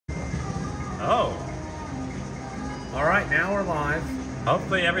Oh. All right, now we're live.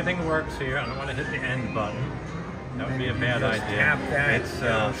 Hopefully everything works here. I don't want to hit the end button. That would be a bad Just idea. tap that.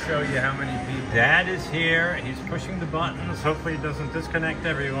 It'll show you how many people. Dad is here. He's pushing the buttons. Hopefully he doesn't disconnect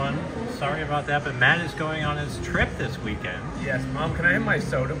everyone. Sorry about that, but Matt is going on his trip this weekend. Yes, Mom, can I have my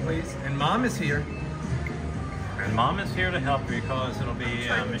soda, please? And Mom is here. And Mom is here to help because it'll be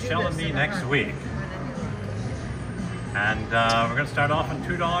Michelle and me next week. And we're going to start off on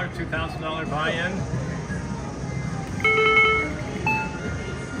 $2, $2,000 buy-in.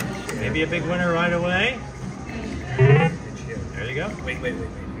 Maybe a big winner right away. There you go. Wait.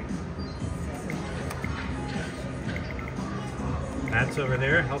 Matt's over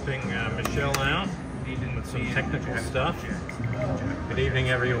there helping Michelle out with some technical stuff. Good evening,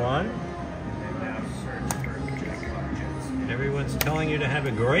 everyone. Everyone's telling you to have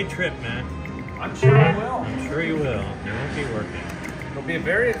a great trip, Matt. I'm sure I will. I'm sure you will. You won't be working. It'll be a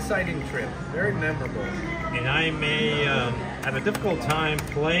very exciting trip, very memorable. And I may have a difficult time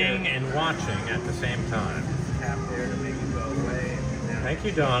playing and watching at the same time. Tap there to make it go away. Thank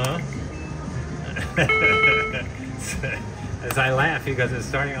you, Donna. As I laugh because it's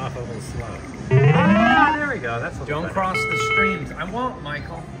starting off a little slow. Ah, there we go. That's a little Don't better. cross the streams. I won't,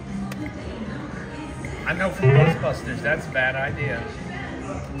 Michael. I know from Ghostbusters, that's a bad idea.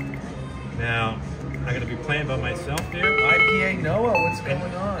 Now, I'm going to be playing by myself here. IPA Noah, what's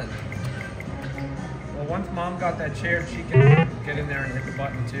going on? Well, once Mom got that chair, she can get in there and hit the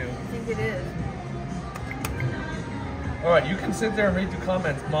button too. I think it is. All right, you can sit there and read the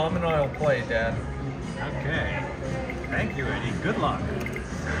comments. Mom and I will play, Dad. Okay. Thank you, Eddie. Good luck.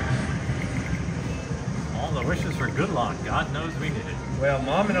 All the wishes for good luck. God knows we need it. Well,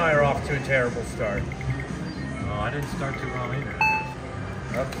 Mom and I are off to a terrible start. Oh, I didn't start too well either.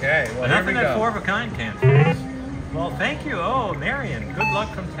 Okay, well, here we Nothing that go. 4 of a kind can't fix. Well, thank you. Oh, Marion. Good luck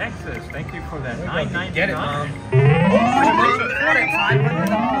from Texas. Thank you for that $9.99. Get it, Mom. Oh, $500.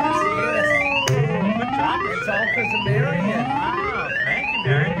 good job. It's all because of Marion. Wow, thank you,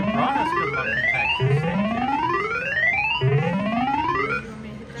 Marion. You brought us good luck from Texas. Thank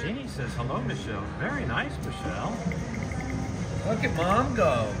you. Jeannie says, hello, Michelle. Very nice, Michelle. Look at Mom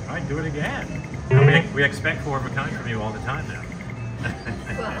go. All right, do it again. Now, we expect 4 of a kind from you all the time now.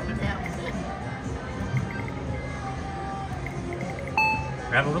 Well, now.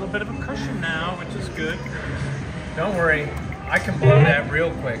 We have a little bit of a cushion now, which is good. Don't worry. I can blow that real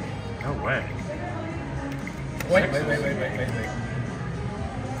quick. No way. Wait.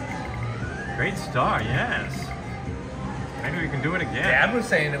 Great star, yes. Maybe we can do it again. Dad was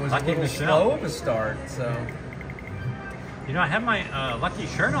saying it was Lucky a little Michelle. slow of a start, so. You know, I have my lucky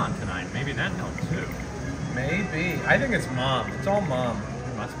shirt on tonight. Maybe that helped too. Maybe. I think it's Mom. It's all Mom.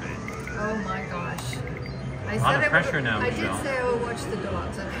 It must be. Oh my gosh. I A lot of said pressure now, I Michelle. did say I would watch the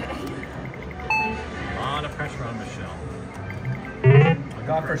dogs, okay? A lot of pressure on Michelle. I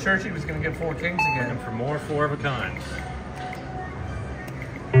thought for sure she was going to get 4 kings Looking again. for more 4 of a kinds.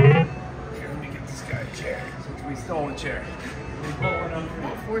 Here, let me get this guy a chair, since we stole a chair. We pull one up for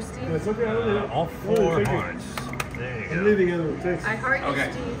you. 4 Steve. It's okay, I'll leave it. All 4 hearts. There you I'm go. leaving it on text. I heart you, Okay.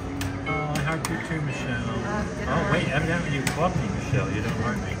 Steve. Oh, I heart you too, Michelle. Good Oh, heart. wait, evidently you clubbed me, Michelle. You don't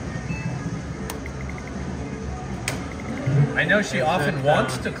heart me. I know she Is often it,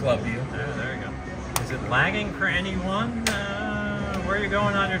 wants to club you. There you go. Is it lagging for anyone? Where are you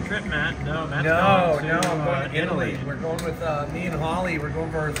going on your trip, Matt? No, Matt's going to I'm going to Italy. We're going with me and Holly. We're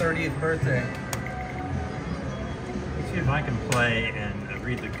going for her 30th birthday. Let's see if I can play and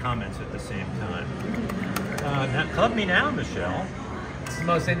read the comments at the same time. Now, club me now, Michelle. It's the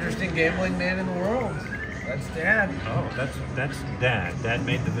most interesting gambling man in the world. That's Dad. Oh, that's Dad. Dad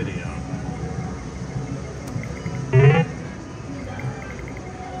made the video.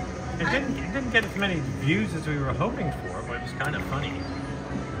 It didn't get as many views as we were hoping for, but it was kind of funny.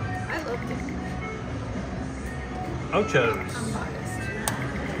 I loved it. Ochos. I'm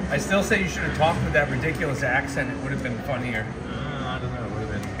biased. I still say you should have talked with that ridiculous accent. It would have been funnier. I don't know. It would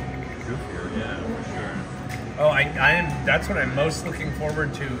have been goofier, yeah, for sure. Oh, I am. That's what I'm most looking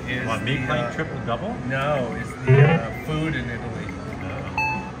forward to. Is Want me the, playing triple double? No, is the food in Italy.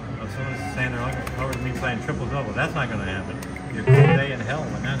 Well, someone's saying they're looking forward to me playing triple double. That's not going to happen. Your cool day in hell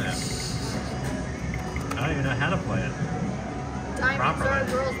when that happens. I don't even know how to play it. Diamonds are a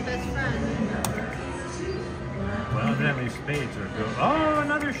girl's best friend. Well, evidently spades are good. Oh,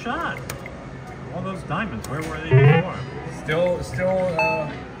 another shot. All those diamonds, where were they before? Still.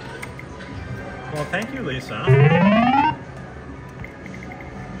 Well, thank you, Lisa.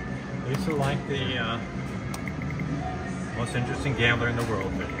 Lisa liked the most interesting gambler in the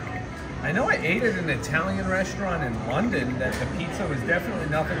world video. I know I ate at an Italian restaurant in London that the pizza was definitely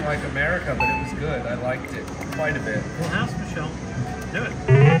nothing like America, but it was good. I liked it quite a bit. Full house, Michelle. Do it.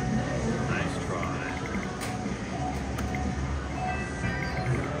 Nice try.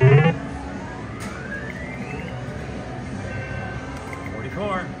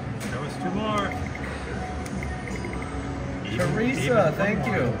 $44. Show us 2 more. Teresa, thank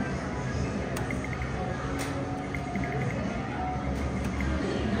you.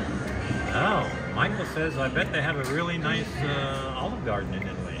 Oh, Michael says, I bet they have a really nice Olive Garden in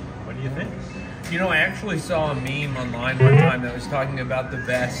Italy. What do you think? You know, I actually saw a meme online one time that was talking about the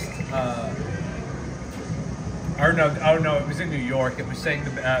best, it was in New York. It was saying,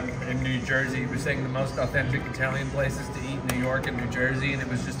 in New Jersey, it was saying the most authentic Italian places to eat in New York and New Jersey, and it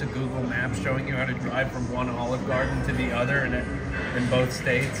was just a Google map showing you how to drive from one Olive Garden to the other in both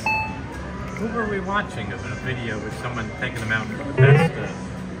states. Who were we watching? A video with someone taking them out for the best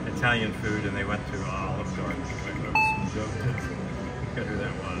Italian food, and they went to Olive Garden. There was some joke. I forget who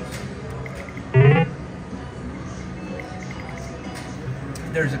that was.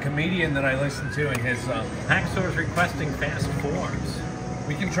 There's a comedian that I listen to, and his Paxor's requesting fast forms.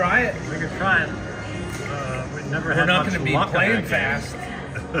 we can try it. We could try it. We've never We're had not much going to be luck in playing that fast. game.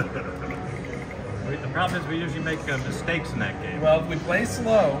 The problem is we usually make mistakes in that game. Well, if we play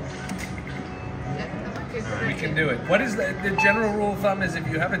slow, Yeah, that might be a good we idea. can do it. What is the general rule of thumb? Is if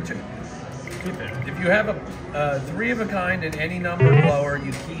you have Keep it. if you have a 3 of a kind and any number lower,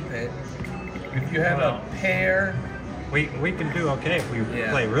 you keep it. If you have a pair, We can do okay if we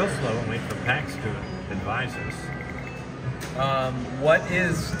Yeah. play real slow and wait for Pax to advise us.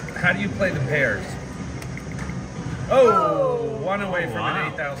 how do you play the pairs? Oh, one away from wow.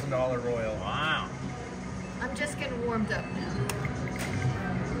 an $8,000 royal. Wow. I'm just getting warmed up now.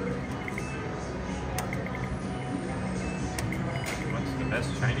 What's the best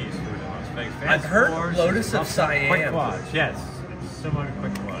Chinese food in Las Vegas? I've Fast heard fours, Lotus of lots quick Siam. quads. Yes, it's similar to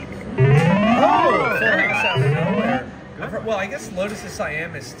quick quads. Oh, full house out of nowhere. Good. Well, I guess Lotus of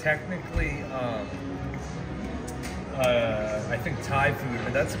Siam is technically, I think Thai food,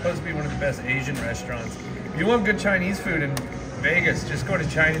 but that's supposed to be one of the best Asian restaurants. If you want good Chinese food in Vegas, just go to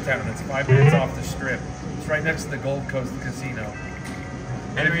Chinatown. It's 5 minutes off the strip. It's right next to the Gold Coast Casino.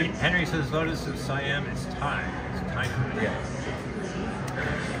 Henry says Lotus of Siam is Thai. It's Thai food. Yeah.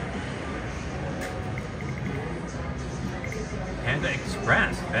 Panda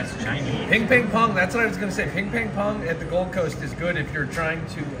Express, best Chinese. Ping Ping Pong, that's what I was going to say. Ping Ping Pong at the Gold Coast is good if you're trying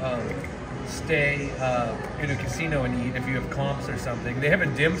to stay in a casino and eat, if you have comps or something. They have a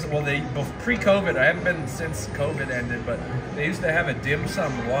dim sum, well, pre-COVID, I haven't been since COVID ended, but they used to have a dim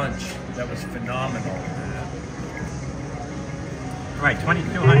sum lunch that was phenomenal. Right,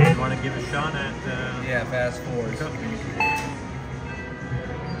 2,200. You want to give a shot at... Yeah, fast fours.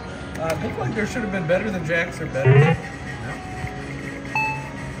 Looked like there should have been better than Jacks or better.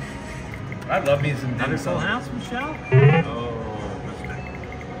 I love me some dim Another full sum. house, Michelle? Oh, missed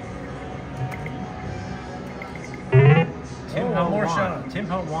it. Tim one Ho more Wan. shot. Tim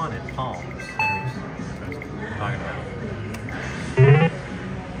Ho Wan at Palms. Talking about.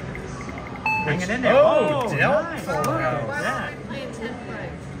 Hang it in there. Oh, nice. doubtful Look house. at Why that. wasn't I playing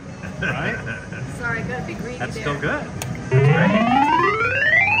 10-5? Right? Sorry, I gotta be greedy That's there. still good. That's great.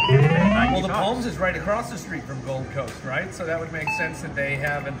 Well, the Palms is right across the street from Gold Coast, right? So that would make sense that they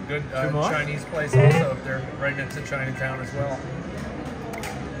have a good Two more? Chinese place also if they're right next to Chinatown as well.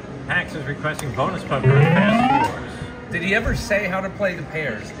 Pax is requesting bonus poker and fast fours. Did he ever say how to play the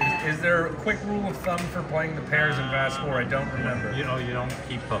pairs? Is there a quick rule of thumb for playing the pairs in fast four? I don't remember. You don't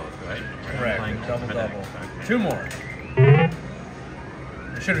keep both, right? Correct. Playing Double ultimate double. X, okay. 2 more.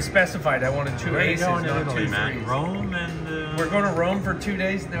 I should have specified I wanted 2 Where are you aces, going to not Italy, 2 Matt? threes. Rome and... We're going to Rome for 2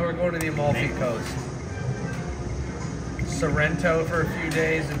 days. Now we're going to the Amalfi Coast. Sorrento for a few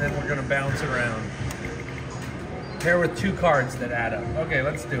days, and then we're going to bounce around. Pair with 2 cards that add up. Okay,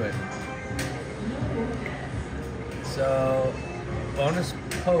 let's do it. So, bonus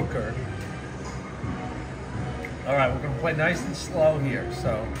poker. All right, we're going to play nice and slow here.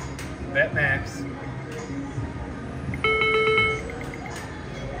 So, bet max.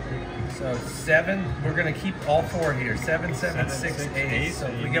 So 7, we're going to keep all 4 here. 7, 7, 6, 8. So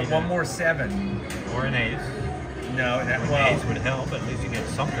if we get one more 7. Or an ace. No, An ace would help. At least you get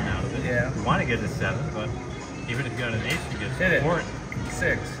something out of it. Yeah. You want to get a 7, but even if you got an ace, you get Hit it. or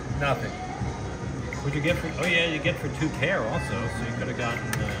 6, nothing. would you get for? Oh yeah, you get for 2 pair also. So you could have gotten.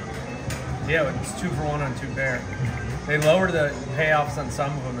 Yeah, it's 2 for 1 on 2 pair. They lower the payoffs on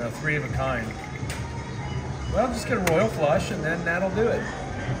some of them. They're 3 of a kind. Well, just get a royal flush, and then that'll do it.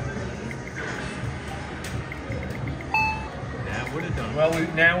 That would have doing? Well,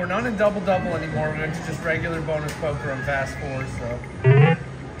 now we're not in double-double anymore. We're into just regular bonus poker on Fast Fours, so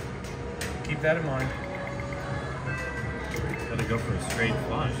keep that in mind. Gotta go for a straight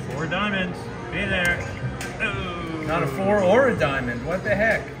flush. 4 diamonds. Be there. Oh. Not a 4 or a diamond. What the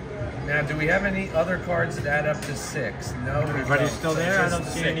heck? Now, do we have any other cards that add up to 6? No, we Everybody's don't. still So there? I just don't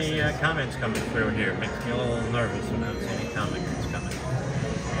the see any sixes. comments coming through here. Makes me a little nervous when I don't see any comments coming.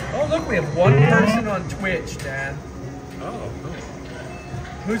 Oh, look, we have one person on Twitch, Dad. Oh, cool.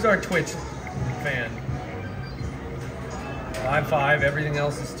 Who's our Twitch fan? I'm 5. Everything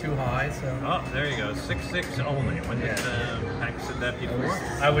else is too high, so... Oh, there you go. 6-6 only. When did Pack said that before?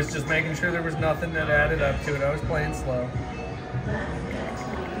 I was just making sure there was nothing that added up to it. I was playing slow.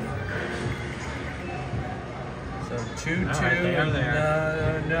 So 2-2. All right, they are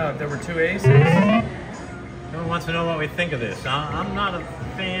there. No, if there were 2 aces. No one wants to know what we think of this. I'm not a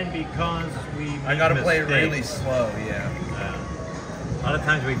fan because we I gotta make play it mistakes. really slow, yeah. A lot of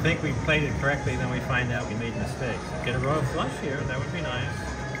times we think we played it correctly, then we find out we made mistakes. Get a royal flush here, that would be nice.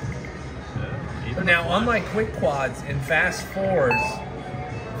 Even Now, a on flush. my quick quads in Fast Fours,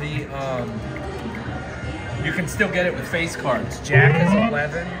 the you can still get it with face cards. Jack is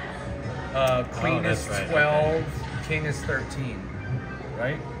 11, Queen is that's right, 12, King is 13.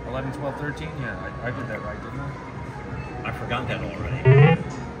 Right? 11, 12, 13? Yeah, I did that right, didn't I? I forgot that already.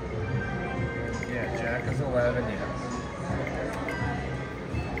 Yeah, Jack is 11, yeah.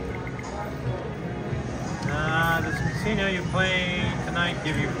 Does the casino you play tonight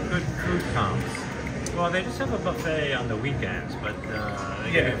give you good food comps? Well, they just have a buffet on the weekends, but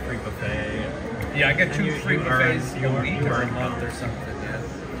they give you a free buffet. Yeah, I get And 2 free buffets a week or a earn month or comps. something, yeah.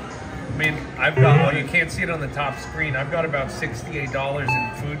 I mean, I've got, well, you can't see it on the top screen, I've got about $68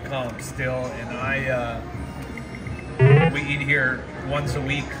 in food comps still, and we eat here once a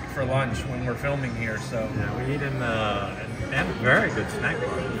week for lunch when we're filming here, so. Yeah, we eat in they have a very good snack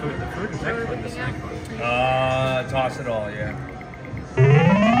bar. The food is excellent in the snack bar. Toss it all, yeah.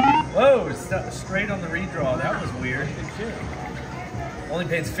 Whoa, straight on the redraw, that was weird. Only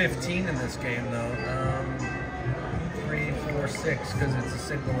pays 15 in this game though. 3, 4, 6, because it's a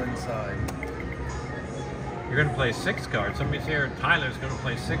single inside. You're going to play 6 cards. Somebody's here. Tyler's going to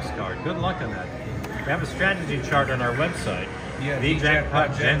play 6 card. Good luck on that. We have a strategy chart on our website. Yeah,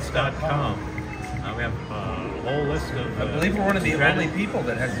 thejackpotgents.com. We have a whole list of. I believe we're one of the only people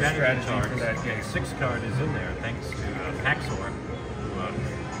that has a strategy charts. for that game. 6 card is in there, thanks to Paxor,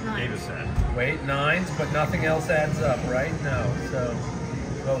 who gave us that. Wait, 9s, but nothing else adds up, right? No, so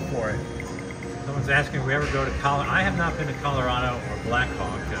go for it. Someone's asking if we ever go to Colorado. I have not been to Colorado or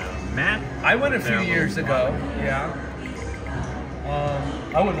Blackhawk. Matt? I went a few years ago, yeah.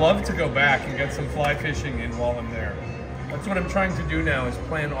 I would love to go back and get some fly fishing in while I'm there. That's what I'm trying to do now, is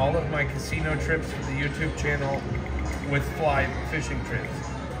plan all of my casino trips for the YouTube channel with fly fishing trips.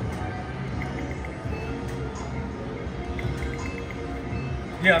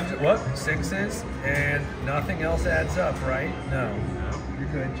 Yeah, what? 6s, and nothing else adds up, right? No. No. You're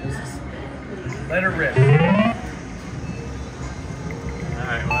good, just let her rip.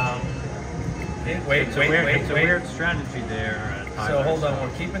 Alright, well. It's a weird strategy there, Tyler. So hold on,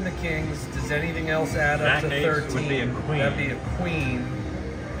 we're keeping the kings. Does anything else add up to Jack ace 13? would be a queen. That'd be a queen.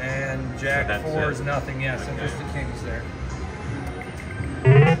 And Jack So that's 4 it. is nothing. Yeah, so Okay. just the kings there.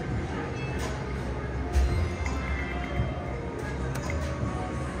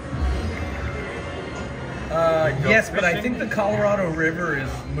 Yes, but I think the Colorado River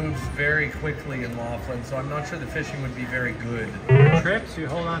moves very quickly in Laughlin, so I'm not sure the fishing would be very good. Trips, you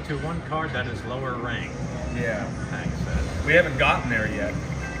hold on to 1 card that is lower rank. Yeah. Hank says. We haven't gotten there yet.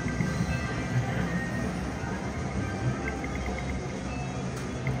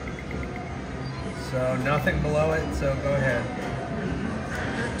 So nothing below it, so go ahead.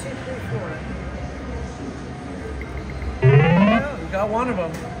 2, 3, 4. Yeah, we got one of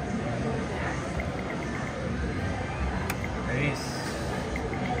them. Ace.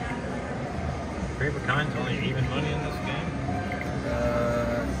 Three of a kind's only even money in this game?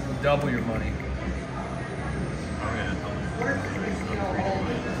 Double your money. Oh yeah,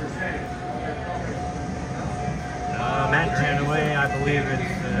 Matt ran away. I believe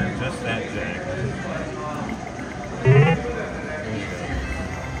it's just that Jack.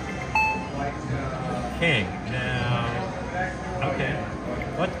 King. Now, okay.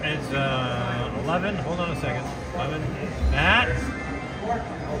 What is 11? Hold on a second. 11. Matt?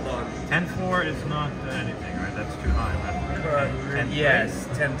 Hold on. 10-4 is not anything, right? That's too high. Right? 10-3? Yes,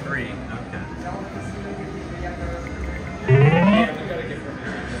 10-3. Okay. Yeah, we gotta get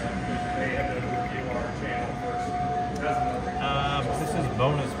permission. They have to review our channel first. This is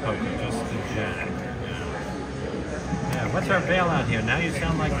bonus poker, just the Jack. Yeah, what's our bailout here? Now you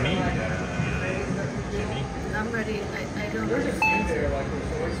sound like me, Jimmy. I'm ready. I don't understand.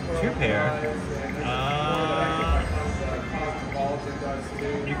 2 pair.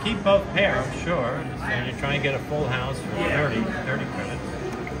 You keep both pair, I'm sure. And you're trying to get a full house for 30 credits.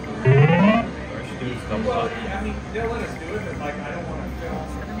 First do is double up. They'll let us do it, but like I don't want to film.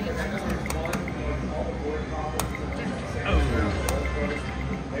 Oh.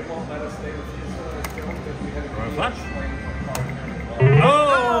 They won't let us stay with you. Flush? Oh,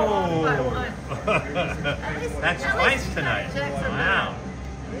 Oh! That's at twice least tonight. Jacks are Wow.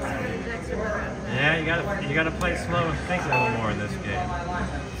 better. Jacks are better. Yeah, you gotta play slow and think a little more in this game.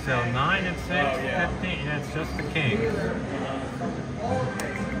 So 9 and 6, 15. Yeah, it's just the king.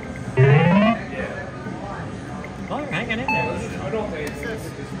 Oh, you're hanging in there. I don't think it's just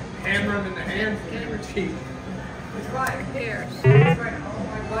hammer them in the hand for cheap. Pairs.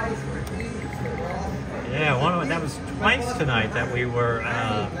 Yeah, that was twice tonight that we were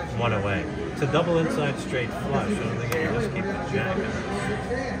 1 away. It's a double inside straight flush. I don't think you can just keep the jack.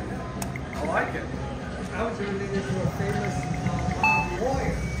 I like it. I was related to a famous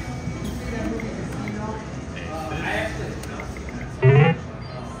lawyer.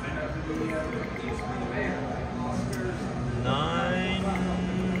 Nine.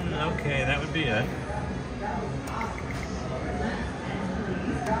 Okay, that would be it.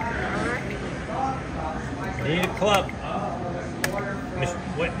 Need a club.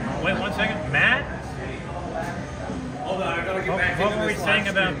 Wait 1 second. Matt? Hold on, I gotta get back What into were we this saying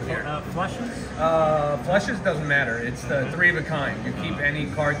live about stream here. flushes? Flushes doesn't matter. It's the 3 of a kind. You keep any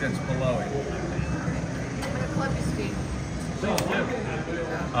card that's below it. What a club you speak.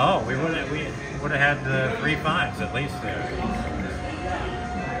 Oh, we would have had 3 5s at least there.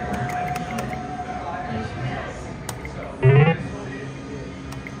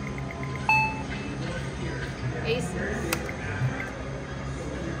 Aces.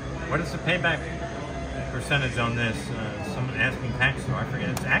 What is the payback percentage on this? Someone asking Paxtor. I forget.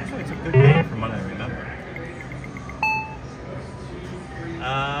 It's a good game from what I remember.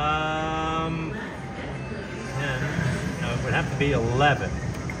 10. No, it would have to be 11.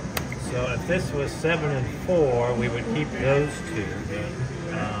 So if this was 7 and 4, we would keep those 2.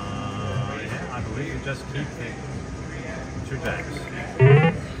 Yeah, I believe you just keep the 2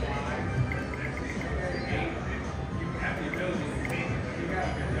 jacks.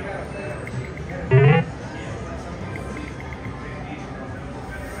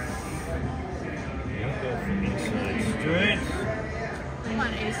 Inside straight. Come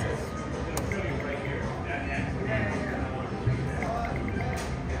on, aces.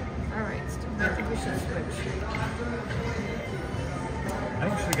 All right, I think we should switch. I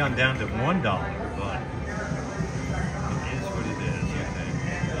should have gone down to $1, but it is what it is. Okay.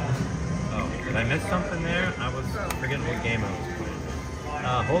 Oh, did I miss something there? I was forgetting what game I was playing.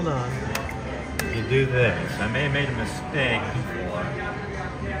 Hold on. You do this. I may have made a mistake before.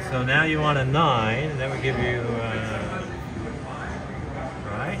 So now you want a 9, and that would give you,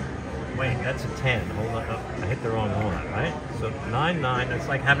 right? Wait, that's a 10. Hold on. Oh, I hit the wrong one, right? So 9, 9. That's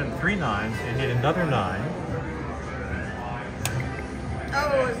like having 3 9s. You need another 9.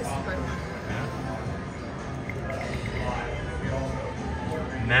 Oh, this is fun.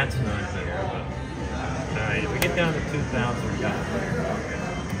 Matt's not here, but alright, if we get down to 2,000, we got to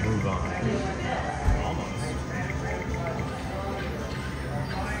move on. Almost.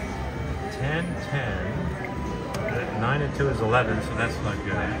 10, 10. 9 and 2 is 11, so that's not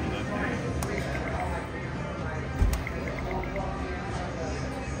good.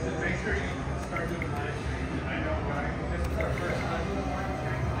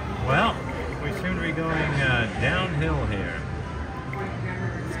 Well, we seem to be going downhill here.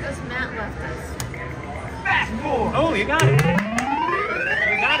 It's because Matt left us. Oh, you got it! You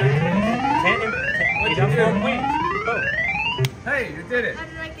got it! 10 and 10. You got 4 queens. Oh, Hey, you did it. How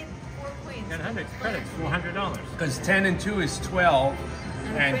did I get 4 queens? got 100 credits, $400. Because 10 and 2 is 12,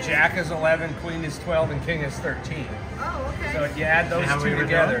 and queen Jack is 11, Queen is 12, and King is 13. Oh, okay. So if you add those See how we 2 were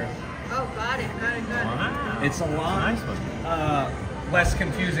together, Oh, got it. Wow. it's a lot Nice one. less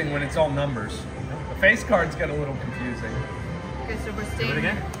confusing when it's all numbers. The face cards get a little confusing. Okay, so we're Do staying. it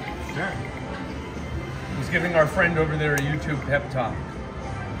again? Sure. He's giving our friend over there a YouTube pep talk.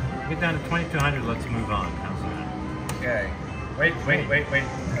 Get down to 2,200, let's move on. How's that? Okay. Wait. I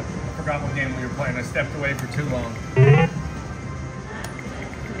forgot what game we were playing. I stepped away for too long.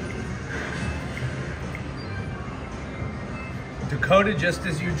 Dakota, just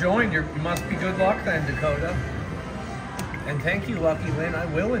as you joined, you must be good luck then, Dakota. And thank you, Lucky Lynn. I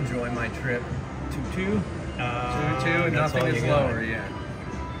will enjoy my trip. 2-2? 2-2, and that's nothing all is you got. lower yet.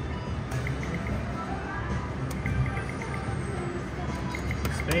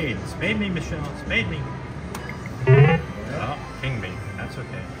 Spade. Spade me, Michelle. Spade me. Oh, king me. That's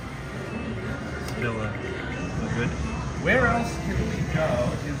okay. Still a good. Where else can we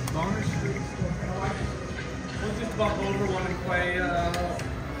go? Is bonus street still going? We'll just bump over one and play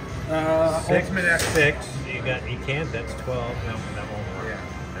Ultimate X. 6. You can't. That's 12. No, that won't work. Yeah.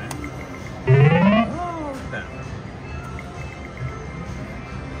 Okay. Oh, look at that.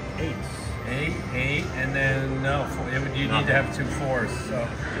 8s. 8, and then no, you need to have 2 4s, so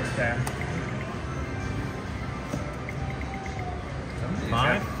just that.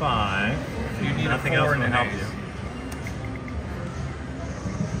 5, 5. You need Nothing a 4 else and will an help ace. you.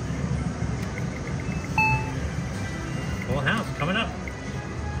 Full house coming up.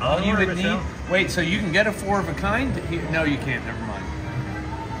 All you would Michelle. need. Wait, so you can get a 4 of a kind? No, you can't. Never mind.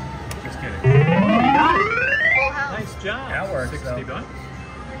 Just kidding. Oh, you got it. Full house. Nice job. That works, 60 though. bucks.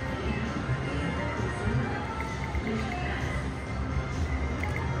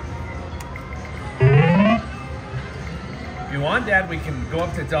 If you want, Dad, we can go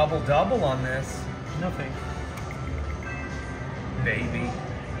up to double on this. Nothing. Baby.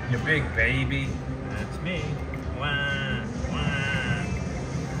 You big baby. That's me. Wah, wah.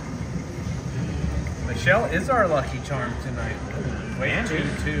 Michelle is our lucky charm tonight. Wait, Andy.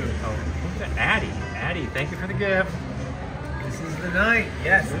 2. Oh, look at Addie. Addie, thank you for the gift. This is the night.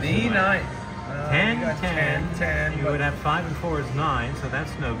 Yes, This the is the night. 10, we got 10. 10. You but- would have 5 and 4 is 9, so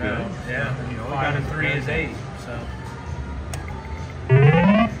that's no good. No, yeah. So, you know, 5 and 3 is 8. So.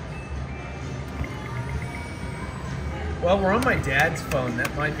 Well, we're on my dad's phone.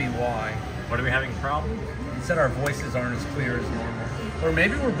 That might be why. What, are we having problems? He said our voices aren't as clear as normal. Or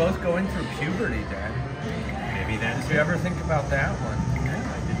maybe we're both going through puberty, Dad. Maybe that's Did you ever think about that one? Yeah,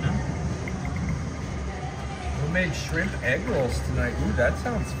 I did not. We made shrimp egg rolls tonight. Ooh, that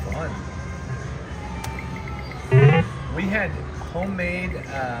sounds fun. We had homemade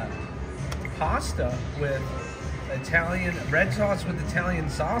pasta with Italian red sauce with Italian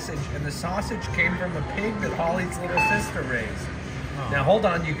sausage, and the sausage came from a pig that Holly's little sister raised. Oh. Now hold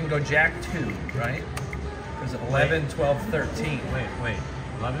on, you can go Jack 2, right? There's 11, 12, 13. Wait.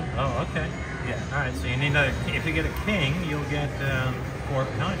 11? Oh, okay. Yeah. All right, so you need another. If you get a king, you'll get 4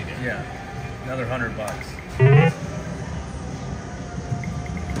 behind again. Yeah. Another $100.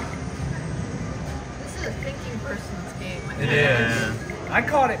 This is a thinking person's game. I It think. is. I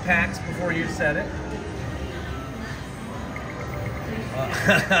caught it, Pax, before you said it.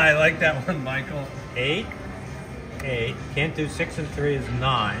 I like that one, Michael. 8. Can't do 6 and 3 is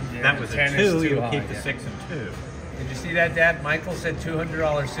 9. Yeah, That was a 10 is 2. too You'll high, keep the yeah. 6 and 2. Did you see that, Dad? Michael said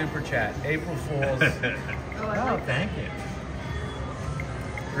 $200 super chat. April Fools. Oh, I Oh, like that. thank you.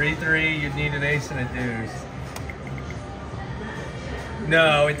 3-3, you'd need an ace and a deuce.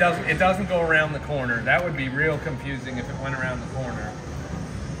 No, it doesn't. It doesn't go around the corner. That would be real confusing if it went around the corner.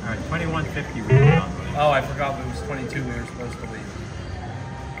 All right, 2150 we were on. Oh, I forgot it was 22 we were supposed to leave.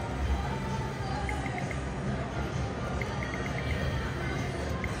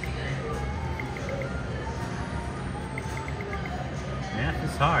 Math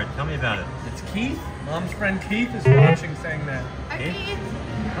is hard. Tell me about it. It's Keith. Mom's friend Keith is watching, saying that. Hi, Keith? Keith.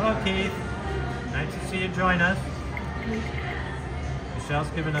 Hello, Keith. Nice to see you join us. Michelle's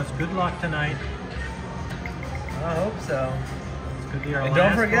giving us good luck tonight. I hope so. It's good to be our And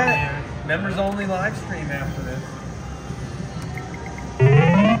last don't forget, one here. members only live stream after this.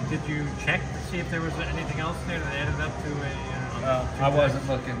 Did you check to see if there was anything else there that added up to a... I wasn't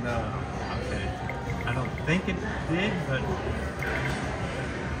looking, no. Okay. I don't think it did, but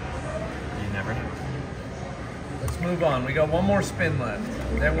you never know. Let's move on. We got one more spin left.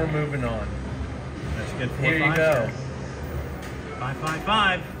 Then we're moving on. Let's get 4 Here you fives go. here. 5, 5,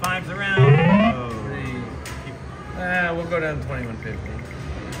 5. 5's around. Oh. 3. We'll go down to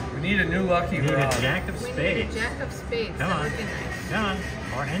 2150. We need a new lucky We need draw. a jack of We need a spades. jack of spades. Come That on. would be nice. Come on.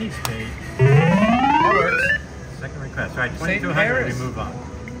 Or any spade. That works. Second request. All right, St. 2200, Harris. we move on.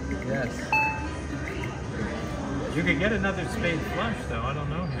 Yes. You could get another spade flush, though. I don't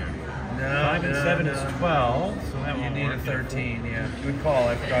know here. No, 5 and 7 is 12, so that You won't need a work. 13, yeah. Good call.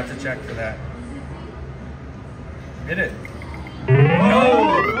 I forgot to check for that. Hit it.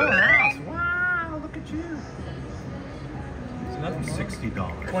 Oh, full house. Wow, look at you. It's another $60.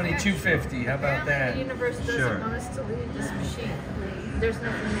 2250. How about Apparently that? the universe doesn't Sure. want us to leave this machine. There's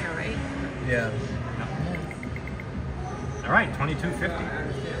nothing there, right? Yeah. All right, 2250.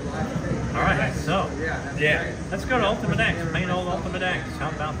 All right, so Yeah. let's go to Ultimate X, plain old Ultimate X. How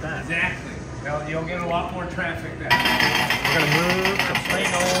about that? Exactly. Well, you'll get a lot more traffic there. We're going to move to plain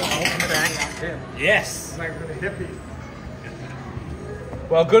old Ultimate X. Yes. Like for the hippie.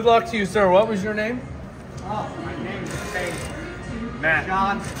 Well, good luck to you, sir. What was your name? Oh, my name is Spade. Matt.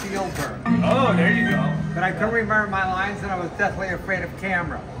 John Spielberg. Oh, there you go. But I couldn't remember my lines, and I was deathly afraid of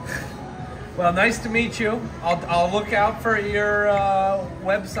camera. Well, nice to meet you. I'll look out for your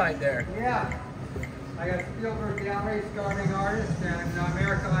website there. Yeah. I got Spielberg Gallery, Starving Artist, and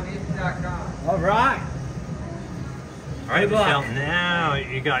AmericaOnEast.com. All right. All right, Good luck. Michelle, now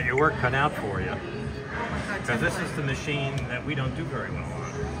you got your work cut out for you. Oh my God, Because this is the machine that we don't do very well on.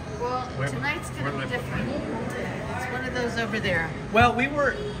 Well, tonight's going to be different. It's one of those over there. Well,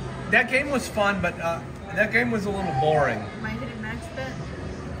 that game was fun, but that game was a little boring. Am I hitting max bet?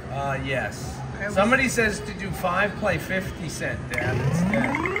 Yes. Somebody says to do 5, play 50 cent, Dad,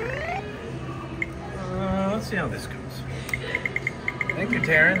 instead. Let's see how this goes. Thank you,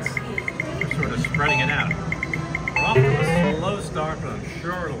 Terrence. We're sort of spreading it out. We're off to a slow start, but I'm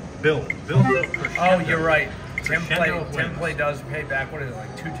sure it'll build up crescendo. Oh, you're right. Crescendo wins. Template does pay back. What is it,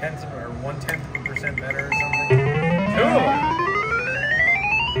 like 0.2 or 0.1% better or something? 2 of them.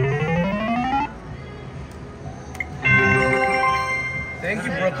 Thank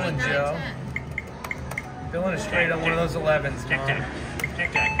you, Brooklyn 9, Joe. 10. Feeling it straight on one of those 11s, Tic Mom. tac.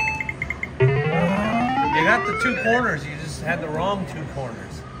 Tic tac. You got the 2 corners. You just had the wrong 2 corners.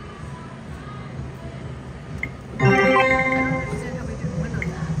 I don't understand how we didn't win on that.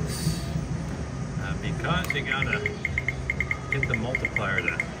 Because you gotta hit the multiplier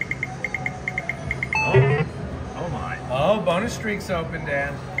to. Oh my. Oh, bonus streak's open,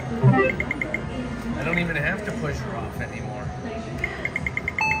 Dad. I don't even have to push rough anymore.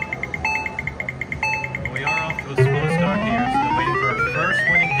 Well, we are off to a slow start here. Still waiting for our first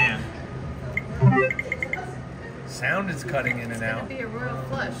winning hand. Sound is cutting in and It's out. going to be a royal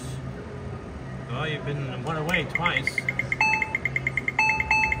flush. Well, you've been one away twice.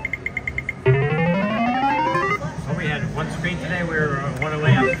 Well, we had one screen today. We were one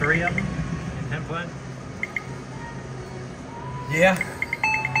away on 3 of them in template. Yeah.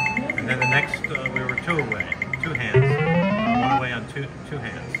 And then the next, we were 2 away, 2 hands. One away on two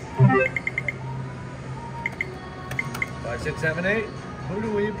hands. 5, 6, 7, 8. Who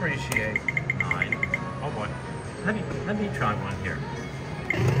do we appreciate? 9. Oh boy. Let me try one here.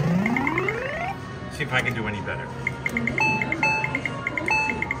 See if I can do any better.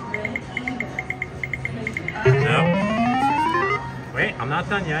 No. Wait, I'm not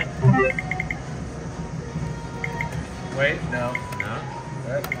done yet. Wait, no. No.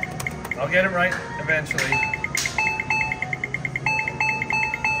 I'll get it right eventually.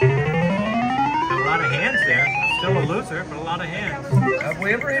 Got a lot of hands there. Still a loser, but a lot of hands. Have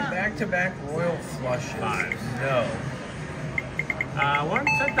we ever hit back-to-back royal flushes? 5s. No. Once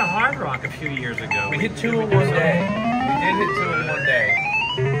at the Hard Rock a few years ago. We hit 2 did in do one some- day. We did hit 2 in one day.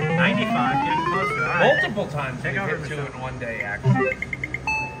 95, getting closer. All right. Multiple times Take we over, hit 2 Michelle. in one day, actually.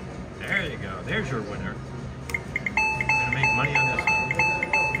 There you go. There's your winner. Gonna make money on this one.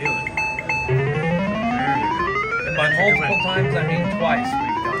 Feel it. There you go. And by That's a good multiple win. times, I mean twice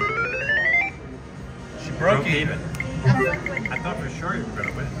we've done it. She broke even. That's not good. I thought for sure you were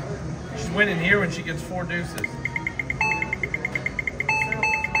gonna win. She's winning here when she gets 4 deuces.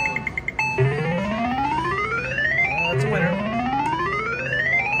 That's a winner.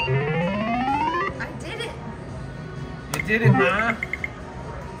 I did it. You did it, Ma.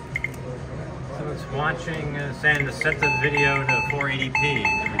 So it's watching, saying to set the video to 480p,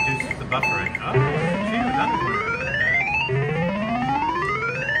 reduces the buffering. Oh, gee, another winner.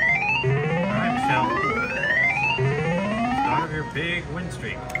 All right, Michelle. Start of your big win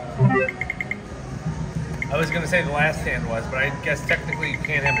streak. I was going to say the last hand was, but I guess technically you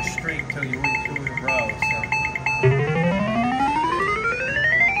can't have a streak till you win 2 in a row, so.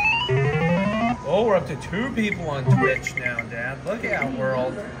 Oh, we're up to 2 people on Twitch now, Dad. Look out,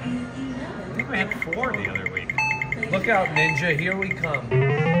 world. I think we had 4 the other week. Look out, Ninja. Here we come.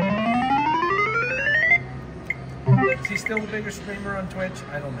 Is he still the bigger streamer on Twitch?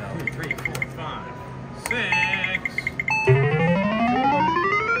 I don't know. 2, 3, 4, 5, 6.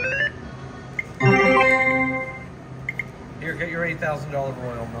 Here, get your $8,000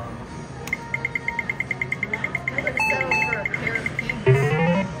 royal, Mom. I would settle for a pair of kings.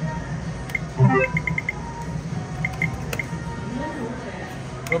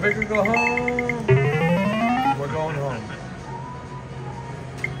 Go big or go home. We're going home.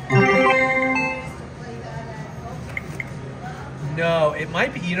 No, it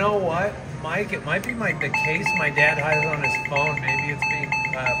might be. You know what, Mike? It might be the case my dad has on his phone. Maybe it's being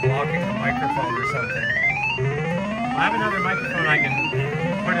blocking the microphone or something. I have another microphone I can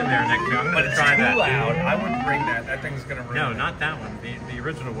put in there next to. I'm But going to it's try too that. loud. I wouldn't bring that. That thing's gonna ruin No, it. not that one. The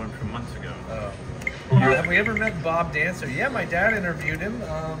original one from months ago. Oh. Yeah, have we ever met Bob Dancer? Yeah, my dad interviewed him.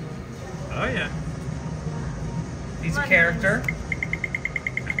 Oh yeah. He's a character.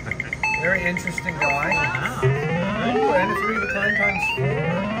 Very interesting guy. Wow. Ooh, and a 3 of a kind times 4.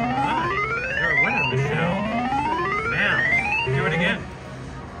 Alright. You're a winner, Michelle. Now, do it again.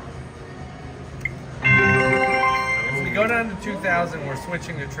 If we go down to 2,000, we're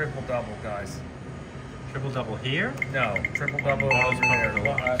switching to triple double, guys. Triple double here? No, triple double Bonus over there. poker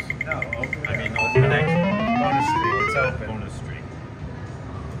deluxe. No, over there. I mean, ultimate X. Bonus streak. It's open. Bonus streak.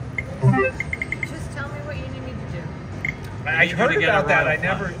 Just tell me what you need me to do. I need you heard to get about a that. roll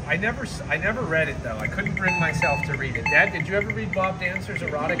I never read it though. I couldn't bring myself to read it. Dad, did you ever read Bob Dancer's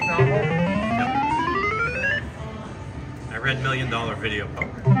erotic novel? No. I read $1 Million Video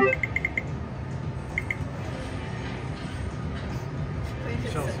Poker.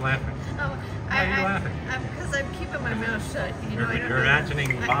 Michelle's laughing. Oh, Why are you laughing? Because I'm keeping my mouth shut. You know, I don't You're know.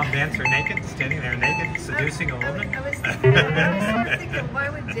 imagining Bob Dancer naked, standing there naked, seducing a woman? I was sort of thinking, why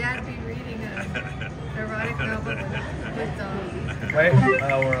would Dad be reading an erotic novel with Wait.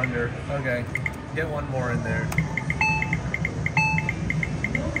 Oh, we're under. Okay. Get one more in there.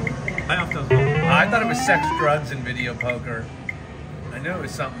 Play off those multiple. I thought it was sex, drugs, and video poker. I knew it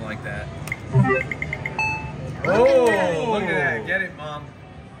was something like that. Oh, look at that. Get it, Mom.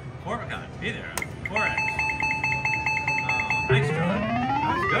 Be there. 4X. Oh, nice try.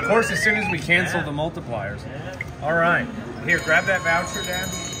 That was good. Of course, as soon as we cancel the multipliers. Yeah. All right. Here, grab that voucher, Dad.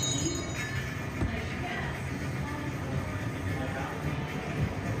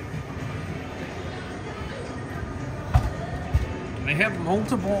 They have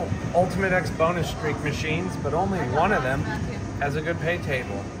multiple Ultimate X bonus streak machines, but only one of them has a good pay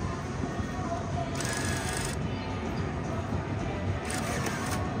table.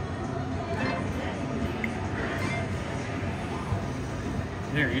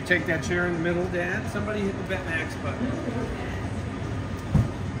 Here, you take that chair in the middle, Dad. Somebody hit the Bet Max button.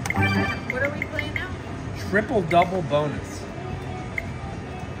 What are we playing now? Triple double bonus.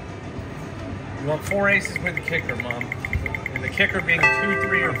 You want 4 aces with the kicker, Mom. And the kicker being 2,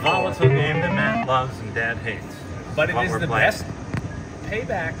 3, or A 4. volatile game that Matt loves and Dad hates. But it What is we're the playing. best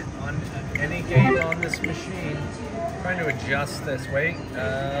payback on any game on this machine. Trying to adjust this. Wait.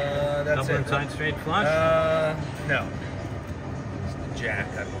 That's Double it. inside straight flush. No. It's the jack,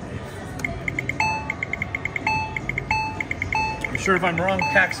 I believe. I'm sure if I'm wrong,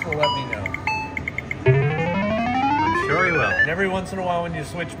 Pax will let me know. I'm sure he will. And every once in a while when you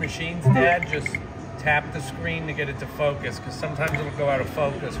switch machines, Dad, just tap the screen to get it to focus, because sometimes it'll go out of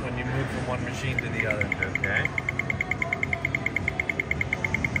focus when you move from one machine to the other. Okay.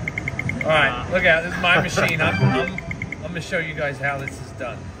 All right, look out. This is my machine. I'm going to show you guys how this is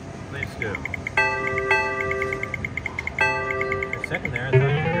done. Please do. For a second there, I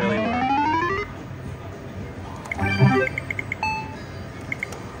thought you really were.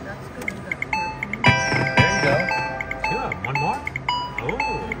 That's good. There you go. 2 of them. One more? Oh,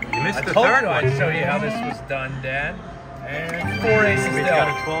 you missed I the told third you one. I'd show you how this was done, Dad. And 4 aces We've got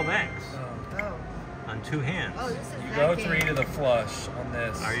a dealt. 12X Oh. on 2 hands. Oh, this is You that go game. 3 to the flush on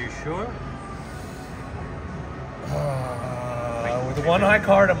this. Are you sure? With the 1 high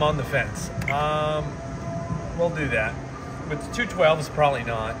card, I'm on the fence. We'll do that. With the 2 12s, probably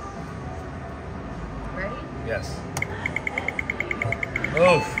not. Ready? Yes.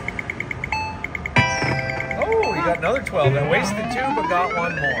 Oof. Oh, you got another 12. I wasted 2, but got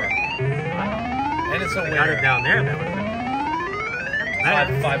 1 more. Wow. And it's a I got it winner. down there. That would have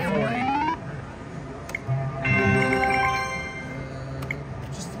been. 540.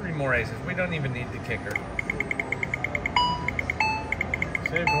 Just 3 more aces. We don't even need the kicker.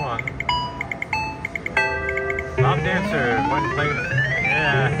 Saved 1. Bob Dancer, one player.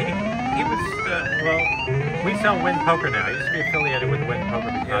 Yeah, he was. Well, we sell Win Poker now. He used to be affiliated with Win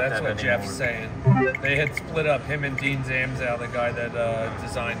Poker. But Yeah, not that's that what anymore. Jeff's saying. They had split up, him and Dean Zamzow, the guy that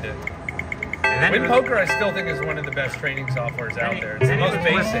designed it. And then Win he was- Poker, I still think, is one of the best trading softwares out there. It's the then he most was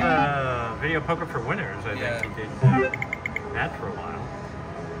with, basic. Video Poker for Winners, I Yeah. think he did that for a while.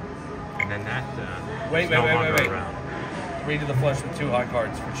 And then that Wait, is no longer wait. around. 3 to the flush with 2 high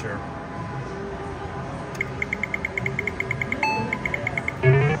cards for sure.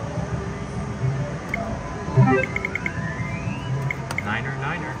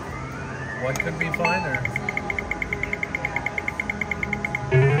 Niner. What could be finer?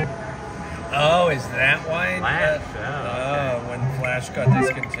 Oh, is that why? Flash, okay. When Flash got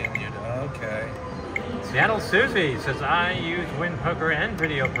discontinued. Okay. Seattle Susie says, I use Win Poker and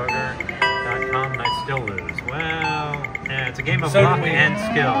VideoPoker.com and I still lose. Well, yeah, it's a game of So do luck we. and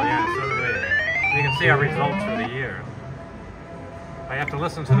skill. Yeah, so do we. You can see our results for the year. I have to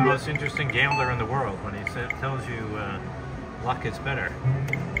listen to the most interesting gambler in the world when he tells you luck is better.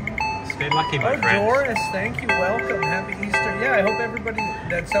 Stay lucky, my Oh, friends. Doris, thank you. Welcome. Happy Easter. Yeah, I hope everybody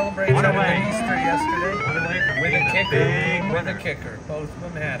that celebrates One had a away. good Easter yesterday. One away from With being a a kicker. big With a winner. kicker. Both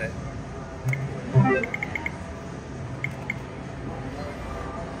of them had it.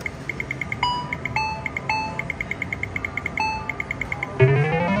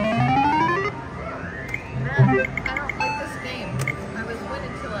 Man, I don't like this game. I was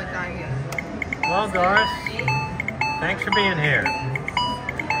winning till I got here. Well, Doris, thanks for being here.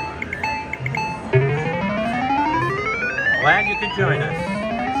 Glad you could join us.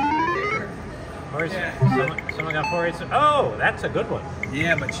 Where's someone got 4 aces? Oh, that's a good one.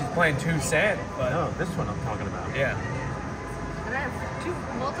 Yeah, but she's playing 2 cent. But No, this one I'm talking about. yeah. And I have 2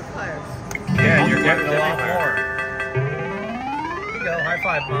 multipliers. Yeah, you're getting a lot Multiplier. more. Here you go. High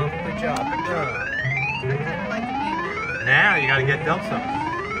five, Mom. Good job. I kind of like the game now. Now you got to get dealt something.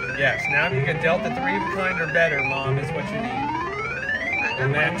 Yes, now if you get dealt a 3 of a kind or better, Mom, is what you need.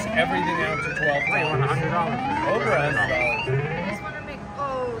 And max everything out to 12 Wait, you won times. $100 there. Over $100. I just want to make,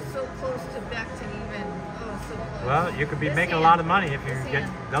 so close to back to even. Oh, so close. Well, you could be This making a hand. lot of money if you This get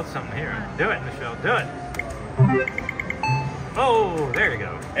hand. dealt something here. Do it, Michelle. Do it. Oh, there you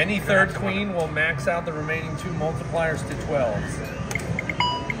go. Any third queen will max out the remaining 2 multipliers to 12.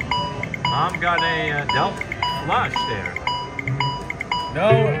 Mom got a dealt flush there. No,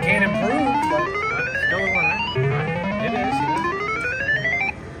 it can't improve, but But still a winner. it is, yeah.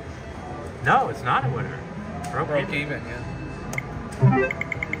 No, it's not a winner. Broke even, yeah.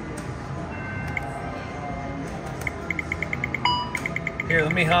 Here,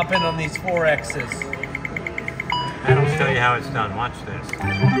 let me hop in on these 4 X's. That'll show you how it's done. Watch this.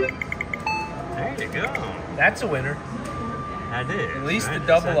 There you go. That's a winner. That is. At least right? the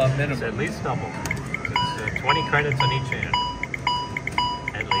double It's up minimum. It's at least double. It's 20 credits on each hand.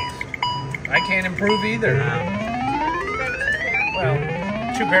 At least. I can't improve either. Well,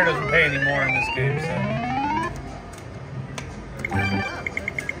 2 pair doesn't pay anymore in this game, so.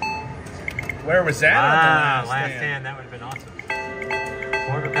 Where was that on the last hand. That would have been awesome.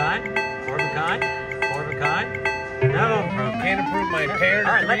 4 of a kind. 4 of a kind. 4 of a kind. No improvement. Can't improve my pair to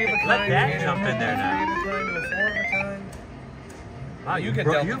All right, 3 of a kind. let Dad Can't jump in improve there my now. 3 of a kind to a 4 of a kind. Wow, You you, get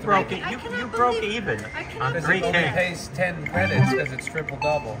bro- dealt you with broke three. it. I You cannot broke believe- even I cannot on Because 3 it only kings. pays 10 credits because it's triple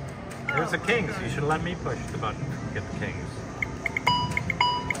double. There's the kings. You should have let me push the button. Get the kings.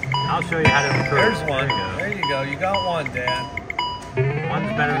 I'll show you how to improve. There's one. There There you go. You got one, Dad. you go. One's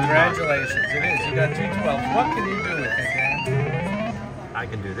better than none. Congratulations. It is. You got 2 12s. What can you do with it, Dad? I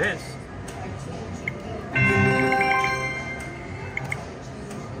can do this.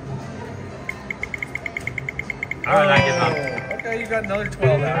 All right, I give up. Okay, you got another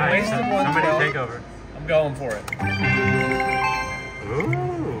 12 out. All right, Wasted one somebody 12. take over. I'm going for it.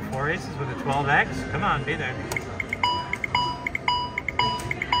 Ooh, 4 aces with a 12x. Come on, be there.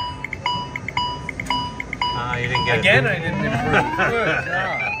 You didn't get Again, it. I didn't improve. Good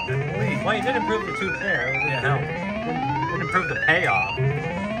job. Please. Well, you did improve the 2 pair. It didn't help. Didn't improve the payoff.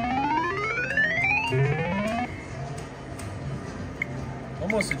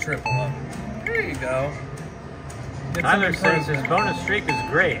 Almost a triple up. There you go. Get some Tyler says his improvement. bonus streak is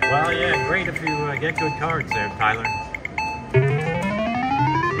great. Well, yeah, great if you get good cards there, Tyler.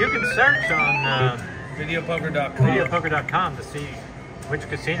 You can search on Videopoker.com. videopoker.com to see which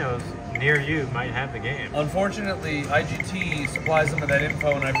casinos near you might have the game. Unfortunately, IGT supplies them with that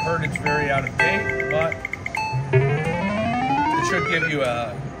info, and I've heard it's very out of date, but it should give you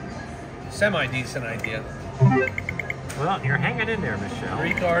a semi-decent idea. Well, you're hanging in there, Michelle.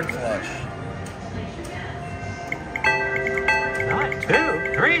 3-card flush. Not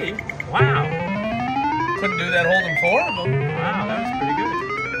 2, 3. Wow. Couldn't do that holding 4 of them. Wow, that was pretty good.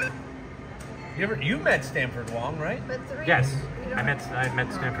 You met Stanford Wong, right? But 3. Yes, you don't I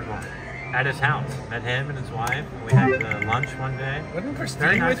met Stanford Wong at his house. Met him and his wife. We had lunch one day. Wasn't Very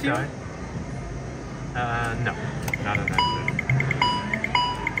Christine nice with you? guy. No, not on that trip.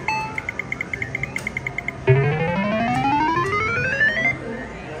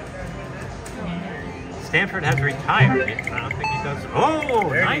 Stanford has retired. I don't think he does. Oh,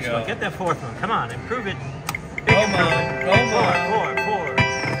 There you nice go. one. Get that 4th one. Come on, improve it. Big Come on, improvement. come on. 4. Full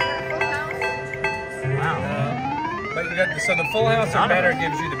house. Wow. But you got so the full house or None of better us.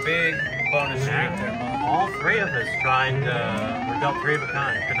 gives you the big bonus streak Yeah. there, Mom. All 3 of us tried, were dealt 3 of a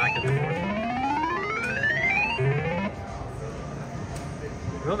kind. Could not get the 4th one.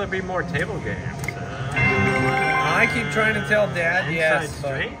 Will there be more table games? I keep trying to tell Dad Inside yes, but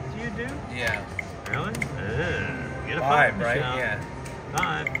straight, you do? yeah, Really? Get a 5, 5, right? Michelle. Yeah,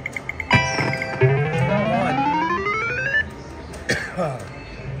 5. got one.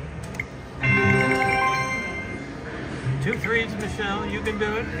 2 threes, Michelle. You can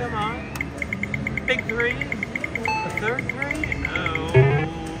do it. Come on. Big 3. A third 3. Oh.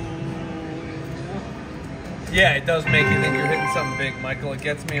 Yeah, it does make you think you're hitting something big, Michael. It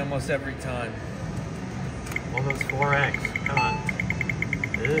gets me almost every time. All those 4X. Come on.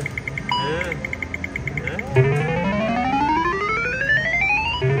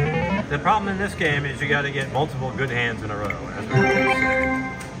 The problem in this game is you got to get multiple good hands in a row. That's what it is.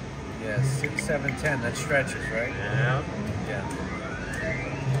 Yeah, 6, 7, 10. That stretches, right? Yeah. Yeah.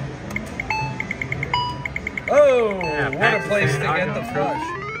 Oh, Yeah, what a place to hard get to the improve. flush.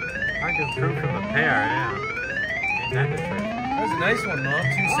 Hard to improve from a pair, yeah. Ain't that the truth? That was a nice one, Mom.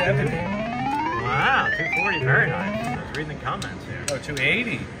 270. Wow, 240, very nice. I was reading the comments here. Oh,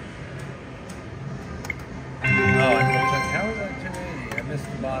 280. Oh, I was like, how is that 280? I missed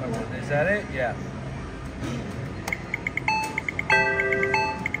the bottom one. Is that it? Yeah.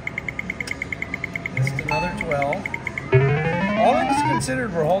 Missed another 12. All things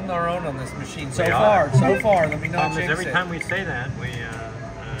considered, we're holding our own on this machine so We far. are. So far, let me not Problem is, jinx every it. time we say that, we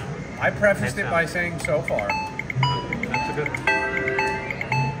I prefaced Heads it by up. saying so far. that's a good one.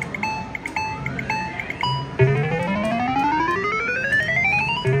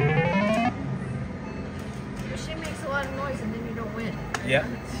 The machine makes a lot of noise and then you don't win. Yeah.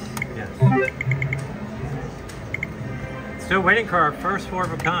 Yes. Still waiting for our first 4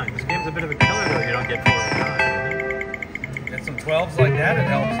 of a kind. This game's a bit of a killer though. You don't get 4 of a kind. Get some 12s like that, it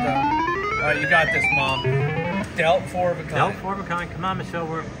helps though. All right, you got this, Mom. Dealt 4 of a kind. Dealt 4 of a kind. Come on, Michelle.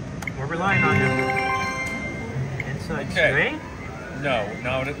 We're relying on you. Inside Okay. straight. No,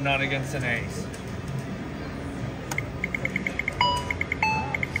 not against an ace.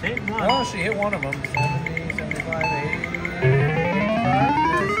 Same one. Oh, she hit one of them. 70, 75, 80,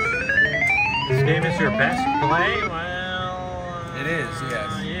 85. This game is your best play? Well... It is,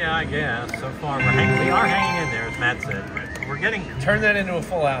 yes. Yeah, I guess. So far, we are hanging in there, as Matt said. We're getting... Turn that into a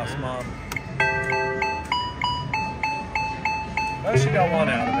full house, Mom. Well, she got one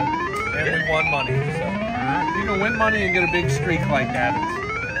out of it. And we won money, so. You can win money and get a big streak like that.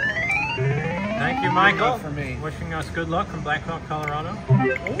 Thank you, Michael. enough for me. Wishing us good luck from Black Hawk, Colorado.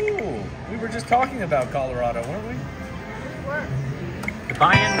 Ooh, we were just talking about Colorado, weren't we? Work. The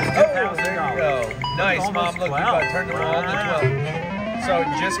buy-in was $2,000. Oh, there you go. Nice, Almost Mom. Look, 12. you got turned them all to Wow. 12. So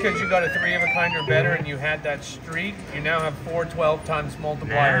just because you got a 3 of a kind or better and you had that streak, you now have 4 12 times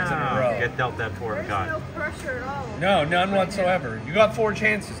multipliers in a Now, row. get dealt that 4 of a There's kind. no pressure at all. No, none whatsoever. You got 4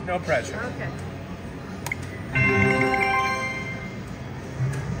 chances, no pressure. Okay.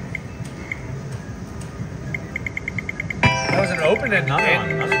 That was an open and Another one,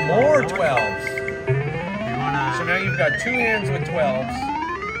 another one, more another 12s. You wanna... So now you've got 2 hands with 12s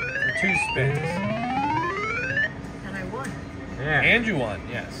for 2 spins. And I won. Yeah. And you won,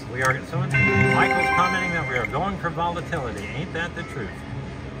 yes. We are... Michael's commenting that we are going for volatility. Ain't that the truth?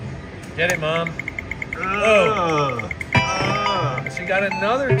 Get it, Mom. Oh. She got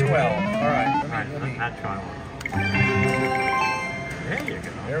another 12. All right, All right, let me. not try one. There you go.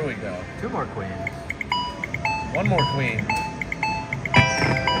 There we go. 2 more queens. 1 more queen.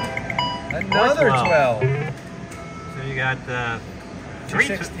 Another 12. 12. So you got 3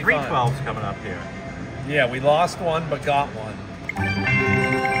 265. 12s coming up here. Yeah, we lost 1 but got 1.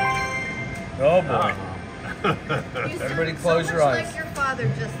 Oh boy. You Everybody sound close so your much eyes. like your father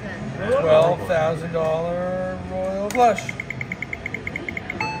just then. $12,000 royal flush.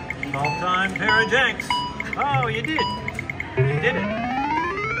 12-time pair of jacks. Oh, you did. You did it.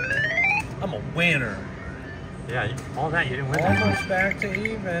 I'm a winner. Yeah, all that you didn't win. that. Almost back to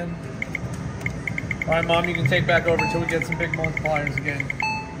even. All right, Mom, you can take back over till we get some big multipliers again.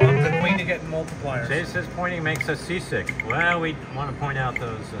 Mom's the queen of getting multipliers. Jay says pointing makes us seasick. Well, we want to point out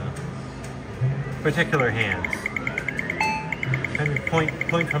those particular hands. And point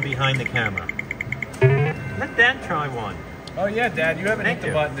from behind the camera. Let Dad try one. Oh yeah, Dad, you haven't Thank hit the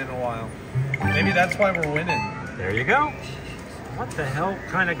you. button in a while. Maybe that's why we're winning. There you go. What the hell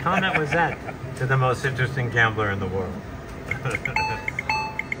kind of comment was that to the most interesting gambler in the world?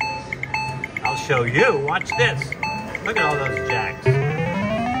 I'll show you. Watch this. Look at all those jacks.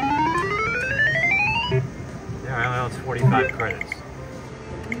 There, well, it's 45 credits.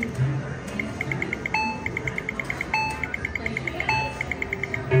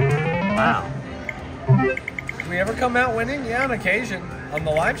 Wow. Do we ever come out winning? Yeah, on occasion. On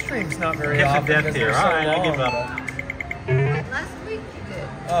the live streams, not very Kiss of often. death because here. they're so All right, I long, give up. What, last week you did?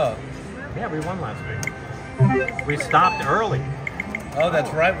 but- Oh. Yeah, we won last week. We stopped early. Oh,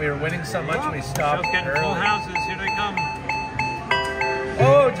 that's right. We were winning so much we stopped Show's getting full early. houses. Here they come.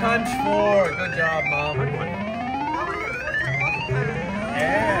 Oh, times 4. Good job, Mom. Good one. Oh, I had a 4-time multiplier. Yeah.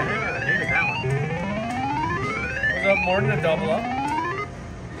 Yeah, I hated that one. What's up, more than a double up.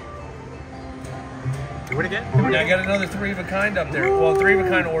 Do it again. Now I got another 3 of a kind up there. Well, 3 of a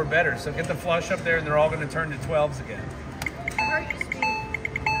kind or better. So get the flush up there, and they're all going to turn to 12s again. Heart used to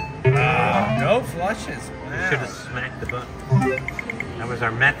be No flushes. We Wow. should have smacked the button. That was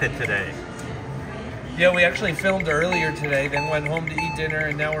our method today. Yeah, we actually filmed earlier today, then went home to eat dinner,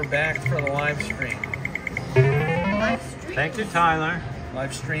 and now we're back for the live stream. live stream. Thank you, Tyler.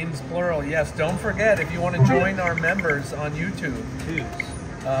 Live streams, plural. Yes, don't forget, if you want to join our members on YouTube, Twos.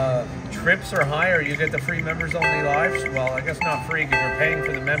 trips or higher, you get the free members only live. Well, I guess not free because we're paying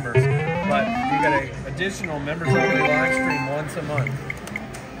for the members, but you get an additional members only live stream once a month,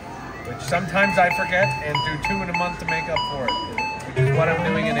 which sometimes I forget and do 2 in a month to make up for it, which is what I'm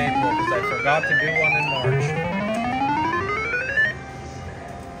doing in April because I forgot to do one in March.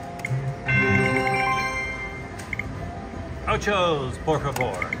 Ochos, por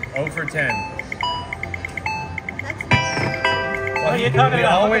favor. 0 for 10. That's What are you talking we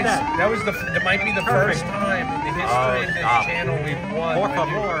about? Look always, at that was that might be the Perfect. first time in the history of this stop. channel we've won Por when,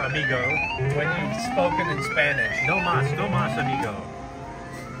 favor, amigo. when you've spoken in Spanish. No mas, amigo.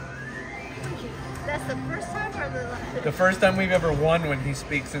 that's the first time or the last? The first time we've ever won when he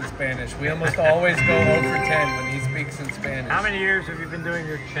speaks in Spanish. We almost always go 0 for 10 when he speaks in Spanish. How many years have you been doing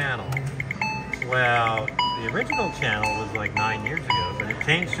your channel? Well, the original channel was like 9 years ago, but it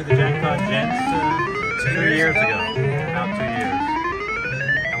changed to the Jackpot Gents 2 years years ago, ago. maybe? About 2 years.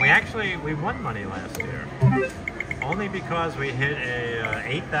 And we won money last year. Only because we hit a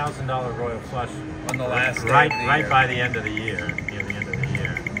 $8,000 royal flush On the last day right of the right year. by the end of the year. Near the end of the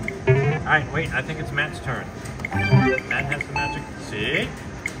year. All right, wait. I think it's Matt's turn. Matt has the magic. See?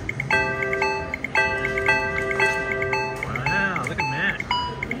 Wow, look at Matt.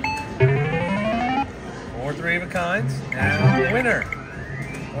 4 3 of a kinds. Now winner.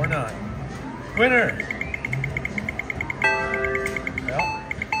 Or not. Winner. Well.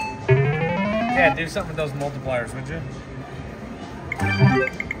 Yeah, do something with those multipliers, would you?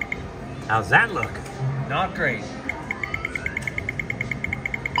 How's that look? Not great.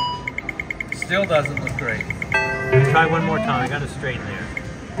 Still doesn't look great. Try one more time. I got to straighten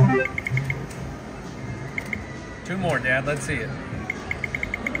there. 2 more, Dad. Let's see it.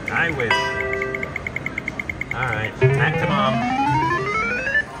 I wish. All right, back to Mom.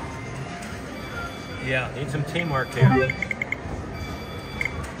 Yeah. Need some teamwork here.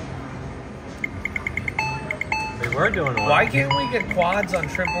 We were doing well. Why can't we get quads on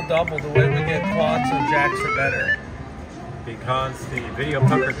triple double the way we get quads on jacks or better? Because the video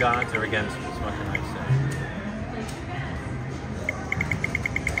poker gods are against us. What can I say?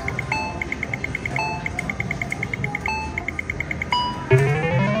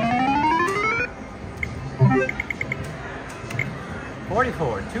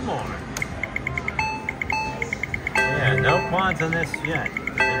 44, 2 more. Yeah, no quads on this yet.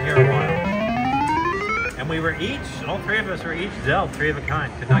 Been here a while. And we were each, all 3 of us were each dealt 3 of a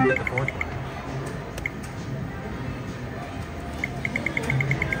kind. Could not get the 4th one.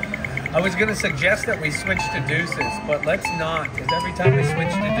 I was going to suggest that we switch to deuces, but let's not, because every time we switch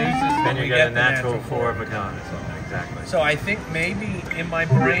to deuces, Then we you get get a the natural 4 of a kind or something, exactly. So I think maybe in my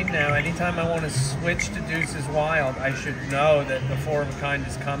brain now, anytime I want to switch to deuces wild, I should know that the 4 of a kind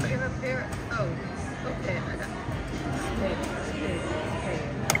is coming. Give a pair. Oh, okay. I got. Okay.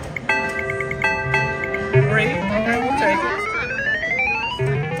 3? Okay, we'll take it. Last time I got 3 last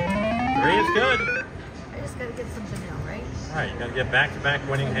time. 3 is good. I just gotta get something now, right? All right, you got to get back-to-back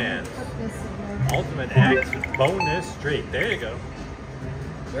winning hands. Put this in there. Ultimate X bonus streak. There you go.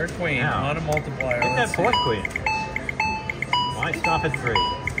 Third queen Now, on a multiplier. Get that Let's see. 4th queen. Why stop at 3?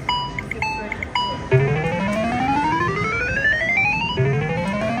 Six right there.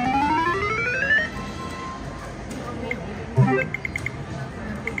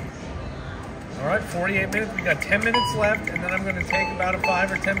 All right, 48 minutes. We got 10 minutes left, and then I'm going to take about a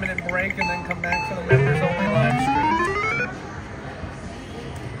 5 or 10 minute break and then come back for the members only live stream.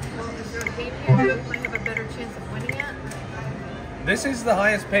 Well, is there a game here that we might have a better chance of winning at? This is the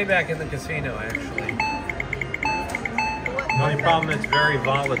highest payback in the casino, actually. What, The only problem is it's very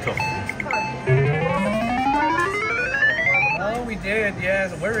volatile. Oh, we did,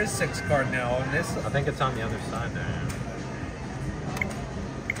 yes. Where is 6 card now? On this, I think it's on the other side there.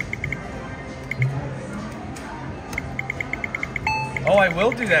 oh, I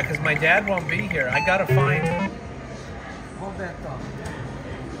will do that because my dad won't be here. I gotta find. Hold that thought.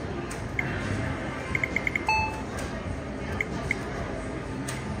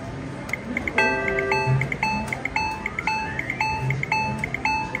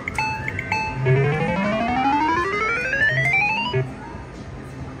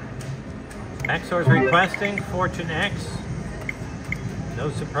 Maxor's requesting Fortune X.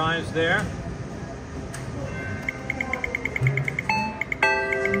 No surprise there.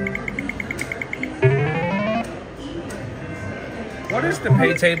 What is the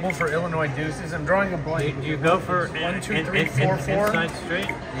pay table for Illinois Deuces? I'm drawing a blank. Do you go for 1, 2, 3, 4, 4? inside straight?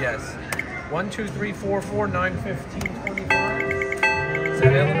 Yes. 1, 2, 3, 4, 4, 9, 15, 25. Is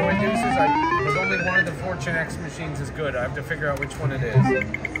that Illinois Deuces? There's only one of the Fortune X machines is good. I have to figure out which one it is.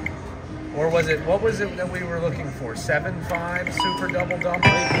 Or was it, what was it that we were looking for? 7-5, super double double?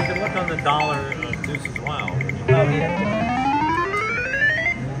 Well, you can look on the dollar Deuce as well. Oh, yeah.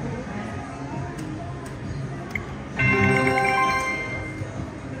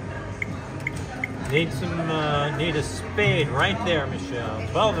 Need a spade right there, Michelle.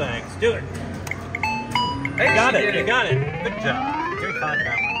 12X, do it. Hey, You got it. Good job. 3-5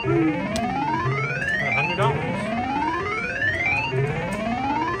 that one. $100.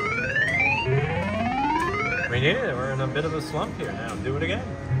 We need it. We're in a bit of a slump here now. Do it again.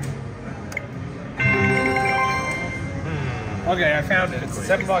 Okay, I found it. It's a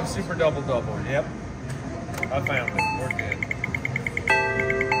 $7 super double double. Yep. I found it. We're good.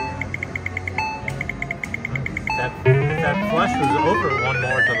 If that flush was over one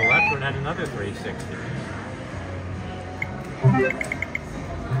more to the left, we'd had another 360.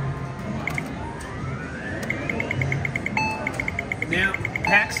 Now,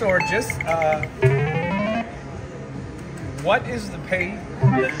 Paxor, just what is the pay?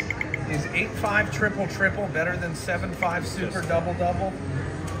 Is 8-5 triple triple better than 7-5 super double double?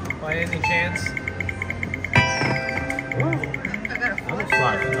 By any chance? Ooh, I got a another flush.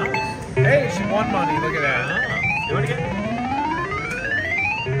 flush. Nice. Hey, she won money. Look at that. Ah, do it again.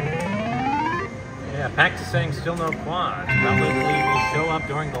 Yeah, Pax is saying still no quads. Probably will show up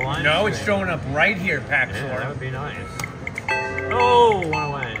during the live No, it's stream. showing up right here, Paxor. Yeah, that would be nice. Oh, one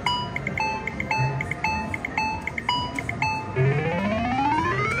away.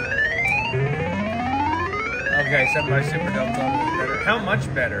 Okay, 7 super double double is better. How much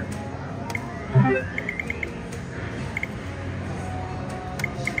better?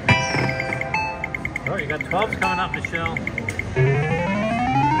 Oh, you got 12s coming up, Michelle.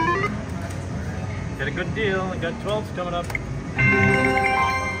 Get a good deal. You got 12s coming up.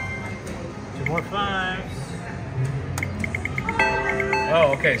 2 more 5s.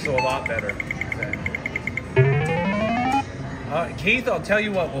 Oh, okay, so a lot better. Keith, I'll tell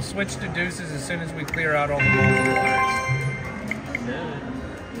you what, we'll switch to deuces as soon as we clear out all the multipliers.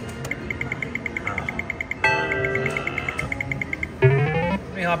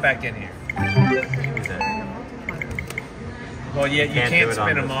 Let me hop back in here. Well, yeah, you can't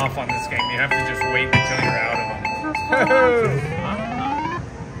spin them off on this game. You have to just wait until you're out of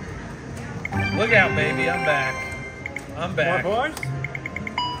them. Look out, baby, I'm back. I'm back. More 4s?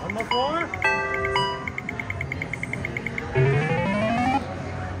 One more 4?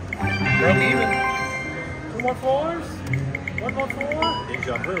 Broke even. 2 more 4s? 1 more 4?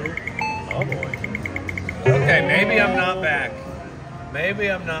 Deja vu. Oh boy. Okay, maybe I'm not back.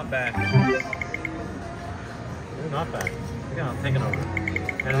 Maybe I'm not back. You're not back. Yeah, I'm taking over.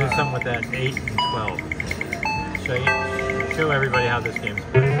 Gotta do something with that 8 and 12. Show everybody how this game's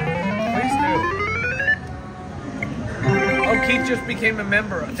played. Please do. Oh, Keith just became a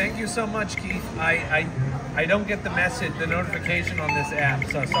member. Thank you so much, Keith. I don't get the message, the notification on this app,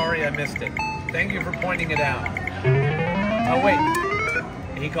 so sorry I missed it. Thank you for pointing it out. Oh, wait.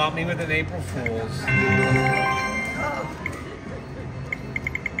 He caught me with an April Fool's.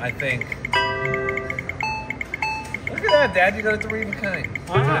 I think. Look at that, Dad. You got a 3 of a kind.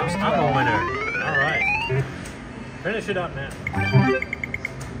 Wow, I'm a winner. All right. Finish it up, man.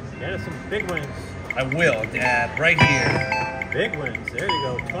 Get us some big wins. I will, Dad. Right here. Big wins. There you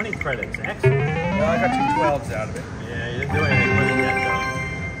go. 20 credits. Excellent. Well, I got 2 12s out of it. Yeah, you didn't do anything with it yet,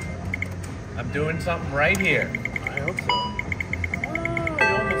 though. I'm doing something right here. I hope so. Oh,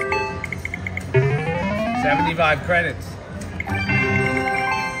 you almost did. 75 credits.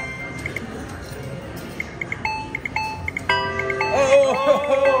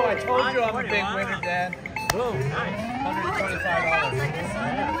 Oh, I told you I'm a big winner, Dad. Whoa, nice.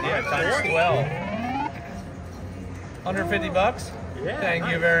 $125. Yeah, times 12. 150 bucks? Yeah, Thank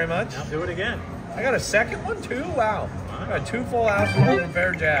nice. you very much. Now do it again. I got a second one too? Wow. I got 2 full houses holding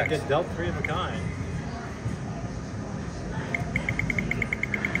fair I jacks. get dealt 3 of a kind.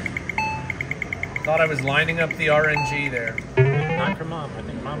 Thought I was lining up the RNG there. Time for Mom. I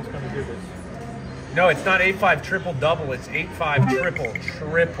think Mom's going to do this. No, it's not 8-5 triple double. It's 8-5 triple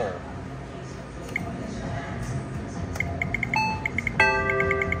triple.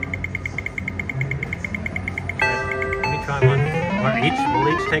 Let me try one. Or each.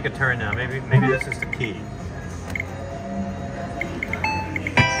 we'll each take a turn now. Maybe this is the key.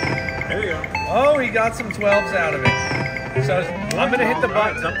 There you go. Oh, he got some 12s out of it. So I'm going to hit the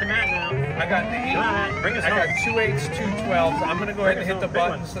button. It's up to Matt now. I got an 8. Come on, Matt. Bring us I home. got 2 8s, 2 12s. I'm going to go ahead and hit the Big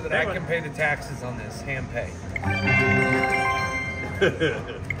button one. so that Big I one. can pay the taxes on this. Hand pay.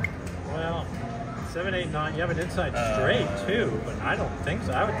 Well, 7, 8, 9. You have an inside straight too, but I don't think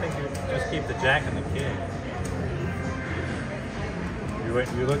so. I would think you would just keep the jack and the king.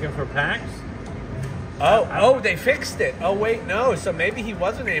 You looking for packs? Oh, they fixed it. Oh, wait, no. So maybe he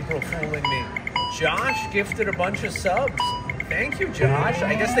wasn't April fooling me. Josh gifted a bunch of subs. Thank you, Josh.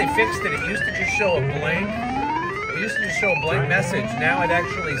 I guess they fixed it. It used to just show a blank. It used to just show a blank message. Now it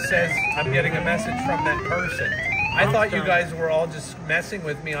actually says I'm getting a message from that person. I thought you guys were all just messing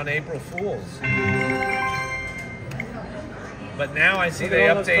with me on April Fools. But now I see they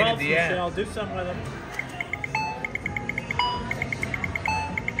updated the app. I'll do something with them.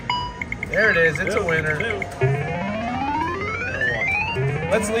 There it is. It's a winner.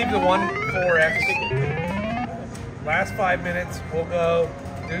 Let's leave the 1-4X. Last 5 minutes, we'll go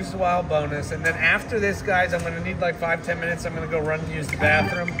Deuce Wild bonus. And then after this, guys, I'm going to need like 5-10 minutes. I'm going to go run and use the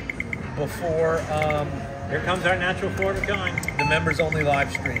bathroom before Here comes our natural 4 of a kind. the members only live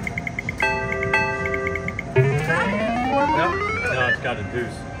stream. No, it's got a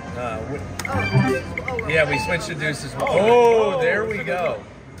deuce. Yeah, we switched to deuces. Oh, there we go.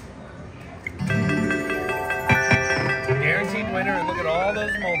 Guaranteed winner, and look at all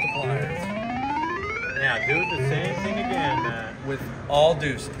those multipliers. Now do the same thing again, Matt. With all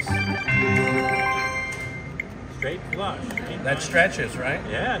deuces. Straight flush. That stretches, right?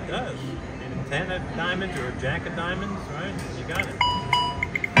 Yeah, it does. And 10 of diamonds or a jack of diamonds, right? You got it.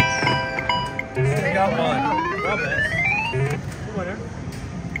 We got one. Well, that's the winner.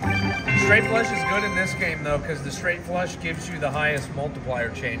 Straight flush is good in this game though, because the straight flush gives you the highest multiplier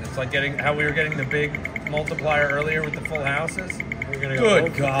chain. It's like getting how we were getting the big multiplier earlier with the full houses. We're gonna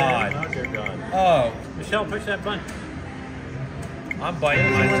Good go God. Oh, dear God. Oh, Michelle, push that button. I'm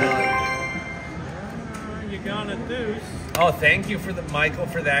biting my tongue. You got a deuce. Oh, thank you for the Michael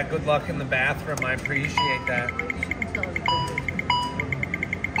for that. Good luck in the bathroom. I appreciate that.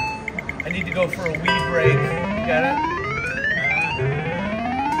 I need to go for a wee break. You got it?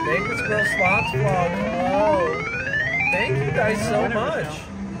 Vegas Girl Slots vlog. Hello. Thank you guys so much.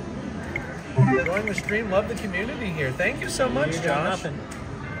 Enjoying the stream. Love the community here. Thank you so much, You got Josh. nothing.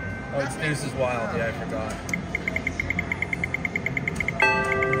 Oh, it's Deuces Wild. Yeah, I forgot.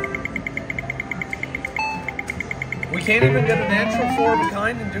 We can't even get a natural 4 of a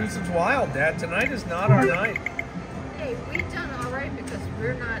kind in Deuces Wild, Dad. Tonight is not our night. Hey, we've done all right because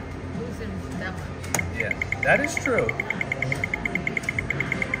we're not losing that much. Yeah, that is true.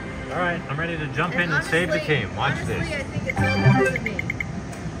 All right, I'm ready to jump in and save the team. Watch honestly, this. I think it's all because of me.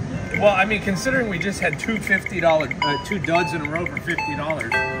 Well, I mean, considering we just had two $50, 2 duds in a row for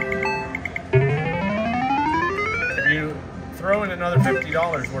 $50. If you throw in another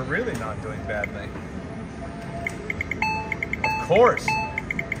 $50, we're really not doing badly. Of course.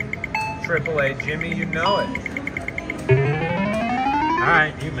 AAA, Jimmy, you know it. All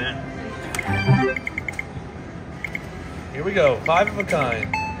right, you man. Here we go, 5 of a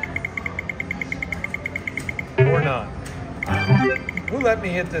kind. Or not. Who let me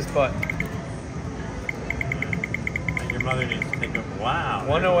hit this button? And your mother needs to take a wow.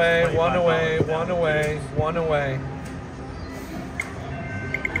 One there's away, $25 one away, down one the away, deuce. one away.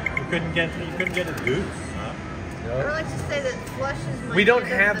 You couldn't get a deuce. Huh? I would like to say that flush is my We don't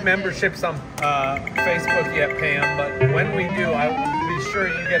favorite have of memberships on Facebook yet, Pam, but when we do, I will be sure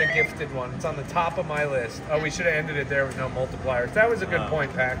you get a gifted one. It's on the top of my list. Oh, we should have ended it there with no multipliers. That was a good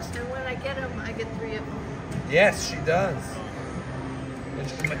point, Pax. the day. And when I get them, I get 3 of them. Yes, she does.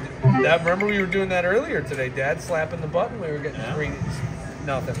 Remember we were doing that earlier today, Dad, slapping the button. We were getting Yeah.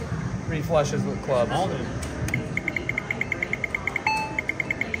 3 flushes with clubs. All in.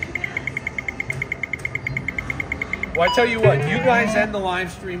 Well, I tell you what, you guys end the live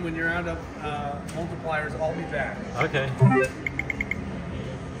stream when you're out of multipliers. I'll be back. Okay.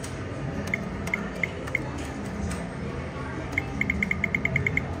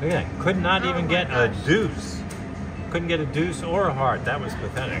 Look at that. Could not even get a deuce. Couldn't get a deuce or a heart. That was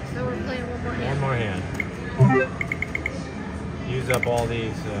pathetic. So we're playing one more hand. One more hand. Use up all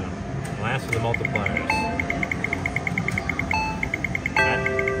these last of the multipliers.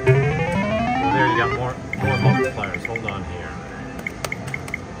 Well, there you got more multipliers. Hold on here.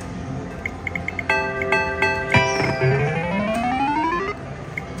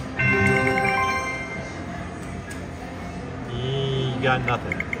 You got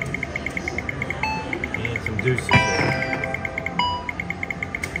nothing. And some deuces there.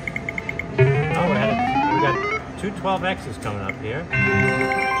 two 12X's coming up here.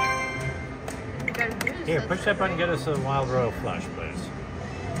 You gotta do this. Here, push that button, get us a Wild Royal Flush, please.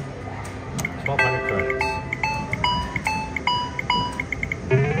 1,200 credits.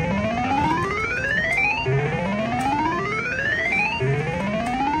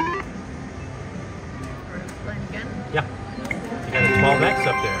 Playing again? Yeah. You got a 12X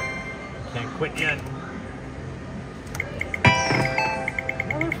up there. Can't quit yet.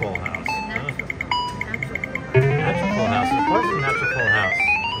 Another full house. Natural Natural full house. Of course it's a natural full house.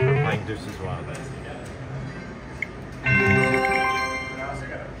 We're playing Deuces Wild.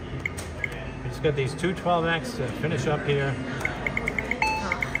 We just got these two 12X to finish up here.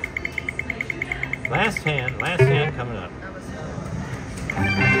 Last hand coming up. That was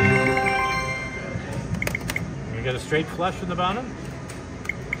We got a straight flush from the bottom?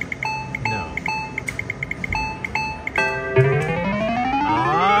 No.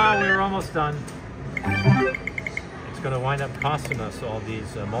 Ah, we were almost done. It's going to wind up costing us all these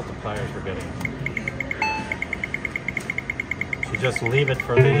multipliers we're getting. Should just leave it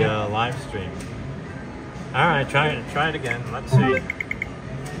for the live stream. All right, try it again. Let's see.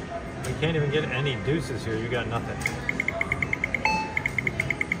 We can't even get any deuces here. You got nothing.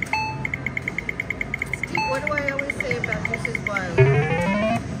 Steve, what do I always say about Deuces Wild?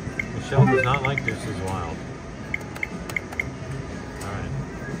 Michelle does not like Deuces Wild.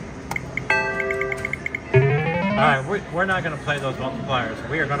 All right, we're not going to play those multipliers.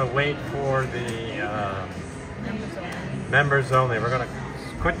 We are going to wait for the members only. We're going to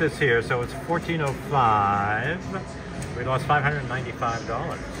quit this here. So it's $14.05. We lost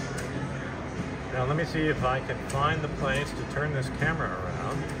 $595. Now let me see if I can find the place to turn this camera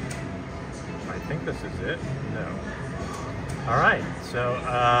around. I think this is it. No. All right. So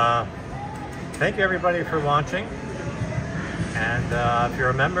thank you everybody for watching. And if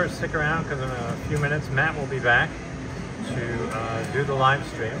you're a member, stick around because in a few minutes Matt will be back to do the live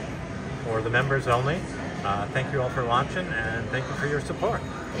stream for the members only. Thank you all for watching and thank you for your support.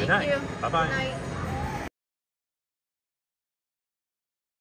 Good night. Thank you. Bye-bye. Good night.